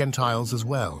among the Gentiles as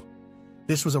well.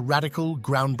 This was a radical,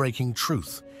 groundbreaking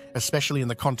truth, especially in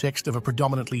the context of a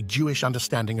predominantly Jewish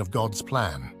understanding of God's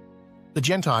plan. The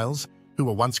Gentiles, who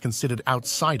were once considered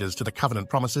outsiders to the covenant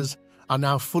promises, are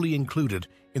now fully included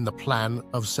in the plan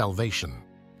of salvation.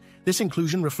 This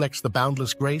inclusion reflects the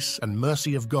boundless grace and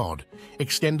mercy of God,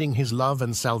 extending his love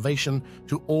and salvation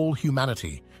to all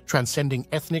humanity, transcending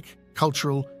ethnic,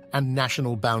 cultural, and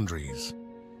national boundaries.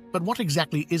 But what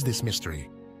exactly is this mystery?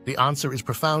 The answer is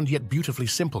profound yet beautifully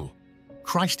simple.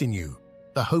 Christ in you,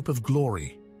 the hope of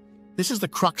glory. This is the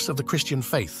crux of the Christian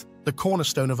faith, the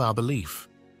cornerstone of our belief.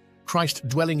 Christ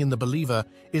dwelling in the believer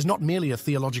is not merely a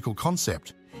theological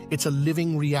concept, it's a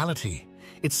living reality.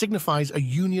 It signifies a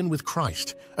union with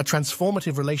Christ, a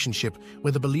transformative relationship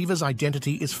where the believer's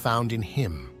identity is found in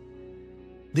him.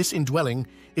 This indwelling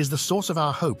is the source of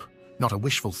our hope, not a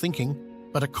wishful thinking,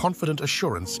 but a confident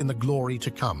assurance in the glory to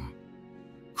come.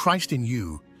 Christ in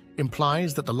you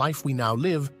implies that the life we now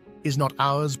live is not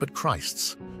ours but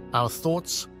Christ's. Our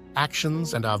thoughts,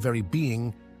 actions, and our very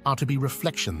being are to be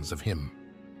reflections of him.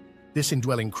 This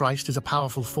indwelling Christ is a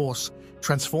powerful force,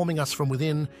 transforming us from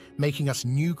within, making us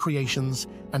new creations,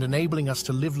 and enabling us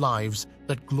to live lives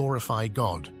that glorify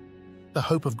God. The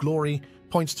hope of glory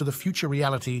points to the future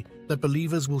reality that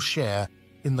believers will share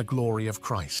in the glory of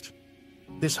Christ.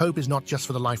 This hope is not just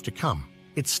for the life to come.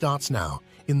 It starts now,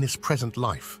 in this present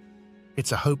life.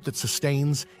 It's a hope that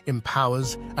sustains,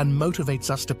 empowers, and motivates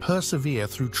us to persevere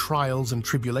through trials and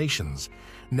tribulations,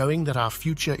 knowing that our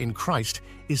future in Christ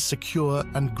is secure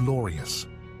and glorious.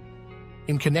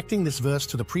 In connecting this verse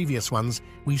to the previous ones,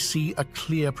 we see a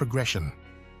clear progression.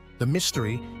 The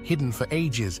mystery, hidden for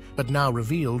ages but now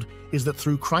revealed, is that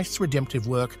through Christ's redemptive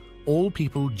work, all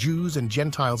people, Jews and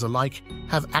Gentiles alike,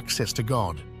 have access to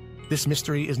God. This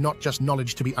mystery is not just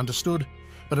knowledge to be understood,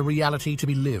 but a reality to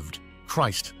be lived.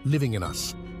 Christ living in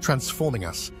us, transforming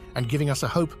us, and giving us a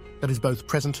hope that is both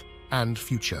present and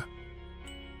future.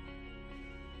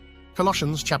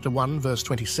 Colossians Chapter 1, verse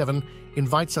 27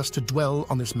 invites us to dwell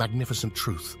on this magnificent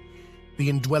truth, the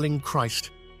indwelling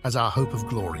Christ as our hope of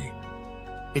glory.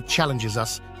 It challenges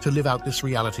us to live out this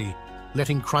reality,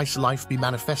 letting Christ's life be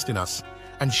manifest in us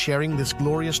and sharing this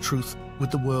glorious truth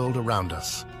with the world around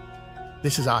us.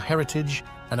 This is our heritage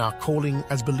and our calling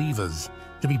as believers,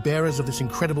 to be bearers of this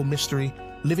incredible mystery,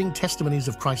 living testimonies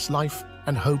of Christ's life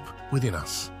and hope within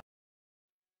us.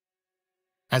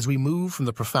 As we move from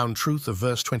the profound truth of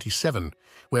verse 27,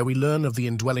 where we learn of the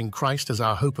indwelling Christ as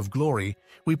our hope of glory,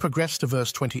 we progress to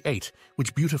verse 28,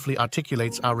 which beautifully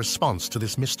articulates our response to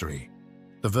this mystery.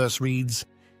 The verse reads,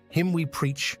 "Him we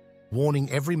preach, warning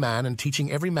every man and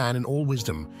teaching every man in all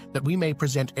wisdom, that we may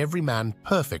present every man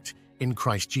perfect in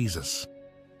Christ Jesus."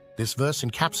 This verse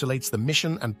encapsulates the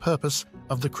mission and purpose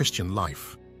of the Christian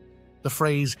life. The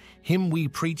phrase, "Him we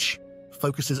preach,"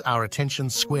 focuses our attention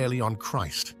squarely on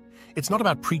Christ. It's not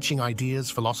about preaching ideas,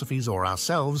 philosophies, or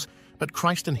ourselves, but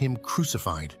Christ and him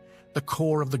crucified, the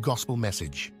core of the gospel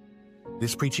message.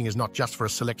 This preaching is not just for a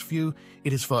select few,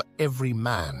 it is for every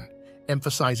man,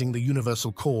 emphasizing the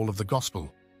universal call of the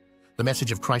gospel. The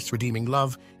message of Christ's redeeming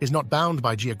love is not bound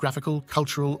by geographical,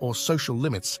 cultural, or social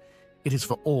limits. It is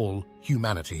for all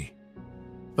humanity.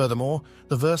 Furthermore,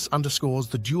 the verse underscores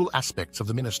the dual aspects of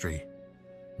the ministry,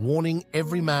 warning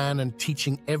every man and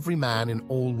teaching every man in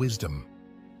all wisdom.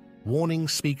 Warning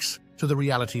speaks to the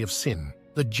reality of sin,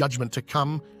 the judgment to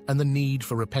come, and the need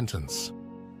for repentance.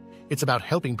 It's about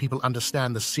helping people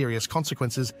understand the serious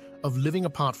consequences of living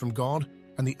apart from God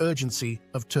and the urgency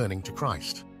of turning to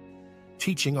Christ.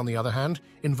 Teaching, on the other hand,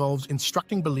 involves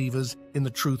instructing believers in the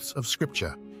truths of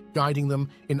Scripture, guiding them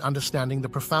in understanding the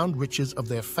profound riches of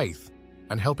their faith,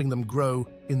 and helping them grow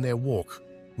in their walk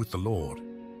with the Lord.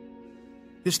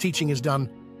 This teaching is done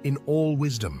in all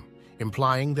wisdom,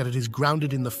 implying that it is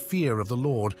grounded in the fear of the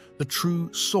Lord, the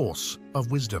true source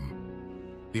of wisdom.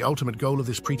 The ultimate goal of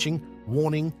this preaching,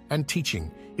 warning, and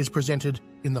teaching is presented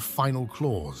in the final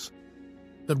clause,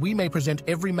 that we may present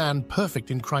every man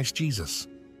perfect in Christ Jesus.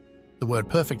 The word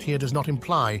perfect here does not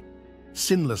imply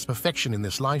sinless perfection in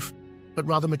this life, but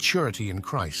rather maturity in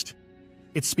Christ.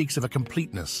 It speaks of a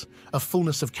completeness, a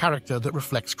fullness of character that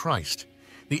reflects Christ.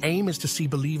 The aim is to see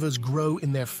believers grow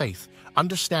in their faith,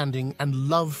 understanding and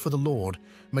love for the Lord,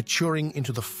 maturing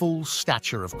into the full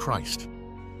stature of Christ.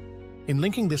 In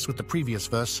linking this with the previous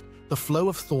verse, the flow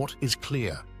of thought is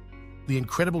clear. The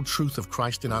incredible truth of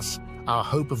Christ in us, our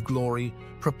hope of glory,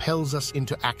 propels us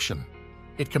into action.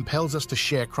 It compels us to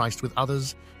share Christ with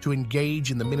others, to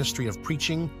engage in the ministry of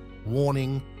preaching,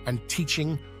 warning, and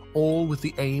teaching, all with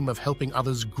the aim of helping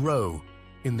others grow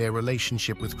in their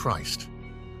relationship with Christ.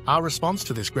 Our response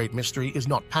to this great mystery is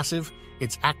not passive,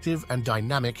 it's active and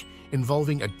dynamic,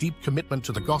 involving a deep commitment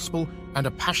to the gospel and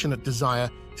a passionate desire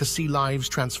to see lives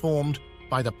transformed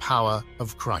by the power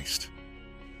of Christ.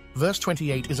 Verse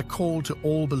 28 is a call to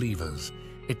all believers.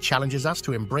 It challenges us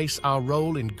to embrace our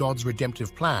role in God's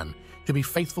redemptive plan, to be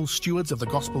faithful stewards of the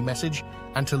gospel message,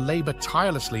 and to labor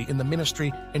tirelessly in the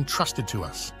ministry entrusted to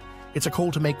us. It's a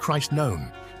call to make Christ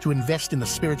known, to invest in the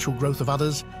spiritual growth of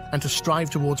others, and to strive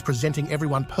towards presenting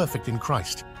everyone perfect in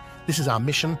Christ. This is our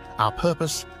mission, our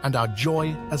purpose, and our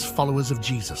joy as followers of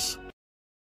Jesus.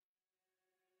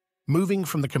 Moving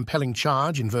from the compelling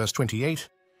charge in verse 28,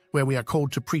 where we are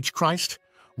called to preach Christ,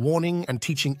 warning and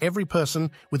teaching every person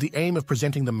with the aim of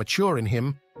presenting them mature in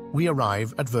Him, we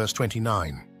arrive at verse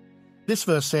 29. This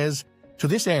verse says, "To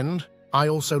this end I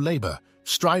also labor,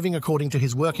 striving according to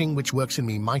His working which works in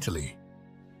me mightily."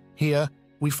 Here,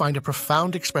 we find a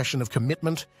profound expression of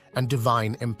commitment and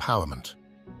divine empowerment.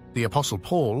 The Apostle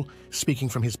Paul, speaking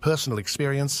from his personal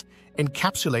experience,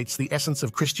 encapsulates the essence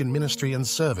of Christian ministry and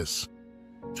service.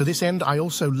 "To this end I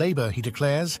also labor," he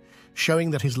declares,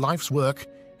 showing that his life's work,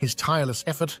 his tireless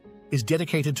effort, is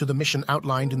dedicated to the mission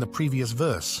outlined in the previous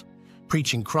verse,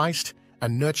 preaching Christ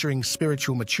and nurturing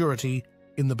spiritual maturity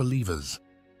in the believers.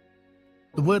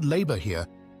 The word labor here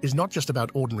is not just about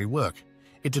ordinary work.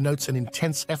 It denotes an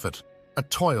intense effort, a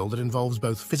toil that involves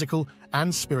both physical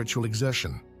and spiritual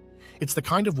exertion. It's the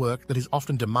kind of work that is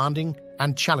often demanding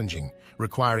and challenging,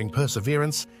 requiring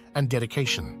perseverance and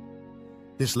dedication.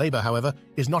 This labor, however,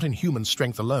 is not in human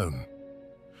strength alone.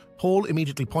 Paul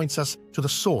immediately points us to the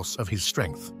source of his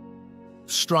strength.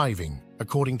 Striving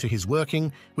according to His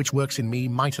working, which works in me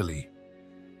mightily.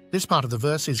 This part of the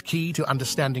verse is key to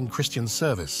understanding Christian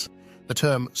service. The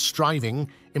term striving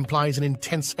implies an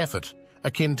intense effort,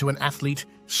 akin to an athlete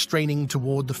straining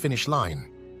toward the finish line.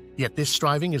 Yet this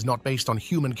striving is not based on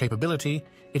human capability,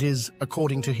 it is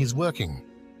according to His working.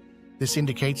 This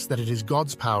indicates that it is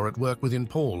God's power at work within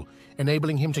Paul,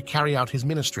 enabling him to carry out his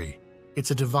ministry. It's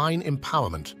a divine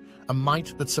empowerment, a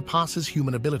might that surpasses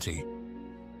human ability.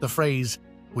 The phrase,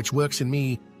 "which works in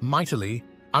me mightily,"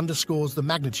 underscores the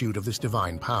magnitude of this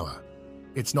divine power.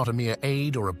 It's not a mere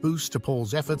aid or a boost to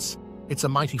Paul's efforts, it's a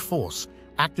mighty force,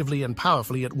 actively and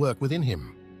powerfully at work within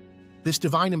him. This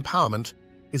divine empowerment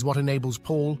is what enables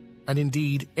Paul, and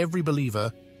indeed every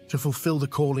believer, to fulfill the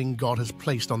calling God has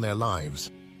placed on their lives.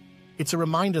 It's a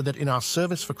reminder that in our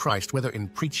service for Christ, whether in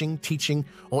preaching, teaching,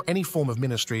 or any form of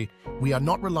ministry, we are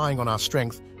not relying on our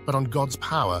strength, but on God's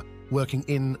power working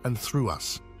in and through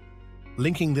us.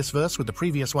 Linking this verse with the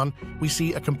previous one, we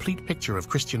see a complete picture of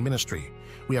Christian ministry.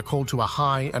 We are called to a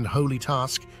high and holy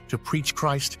task to preach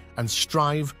Christ and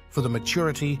strive for the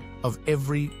maturity of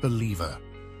every believer.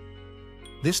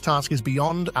 This task is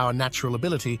beyond our natural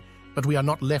ability, but we are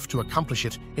not left to accomplish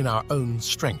it in our own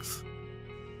strength.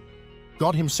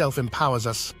 God Himself empowers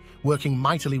us, working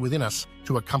mightily within us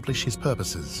to accomplish His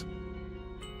purposes.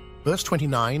 Verse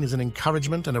 29 is an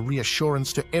encouragement and a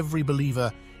reassurance to every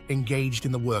believer engaged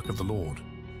in the work of the Lord.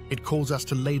 It calls us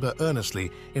to labor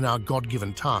earnestly in our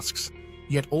God-given tasks,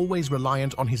 yet always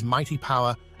reliant on His mighty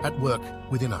power at work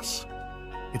within us.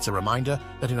 It's a reminder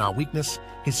that in our weakness,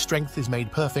 His strength is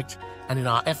made perfect, and in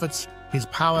our efforts, His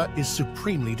power is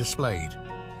supremely displayed.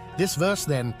 This verse,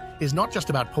 then, is not just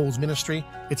about Paul's ministry,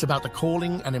 it's about the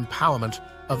calling and empowerment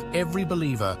of every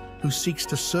believer who seeks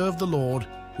to serve the Lord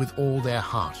with all their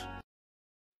heart.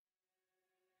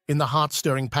 In the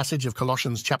heart-stirring passage of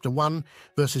Colossians Chapter 1,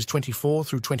 verses 24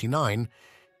 through 29,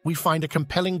 we find a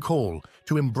compelling call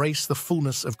to embrace the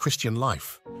fullness of Christian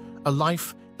life, a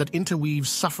life that interweaves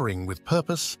suffering with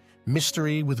purpose,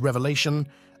 mystery with revelation,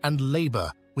 and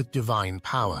labor with divine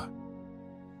power.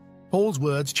 Paul's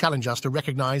words challenge us to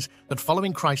recognize that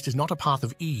following Christ is not a path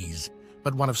of ease,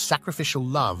 but one of sacrificial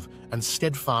love and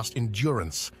steadfast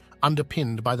endurance,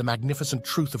 underpinned by the magnificent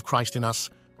truth of Christ in us,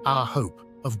 our hope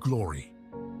of glory.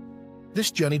 This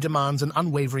journey demands an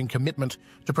unwavering commitment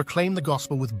to proclaim the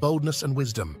gospel with boldness and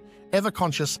wisdom, ever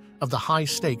conscious of the high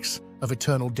stakes of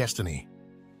eternal destiny.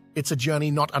 It's a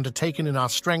journey not undertaken in our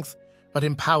strength, but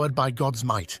empowered by God's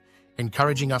might,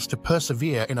 encouraging us to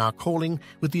persevere in our calling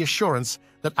with the assurance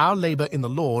that our labor in the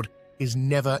Lord is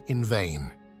never in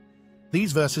vain.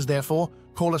 These verses, therefore,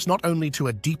 call us not only to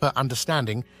a deeper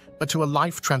understanding, but to a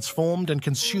life transformed and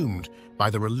consumed by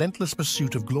the relentless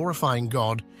pursuit of glorifying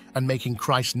God and making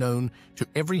Christ known to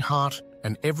every heart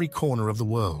and every corner of the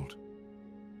world.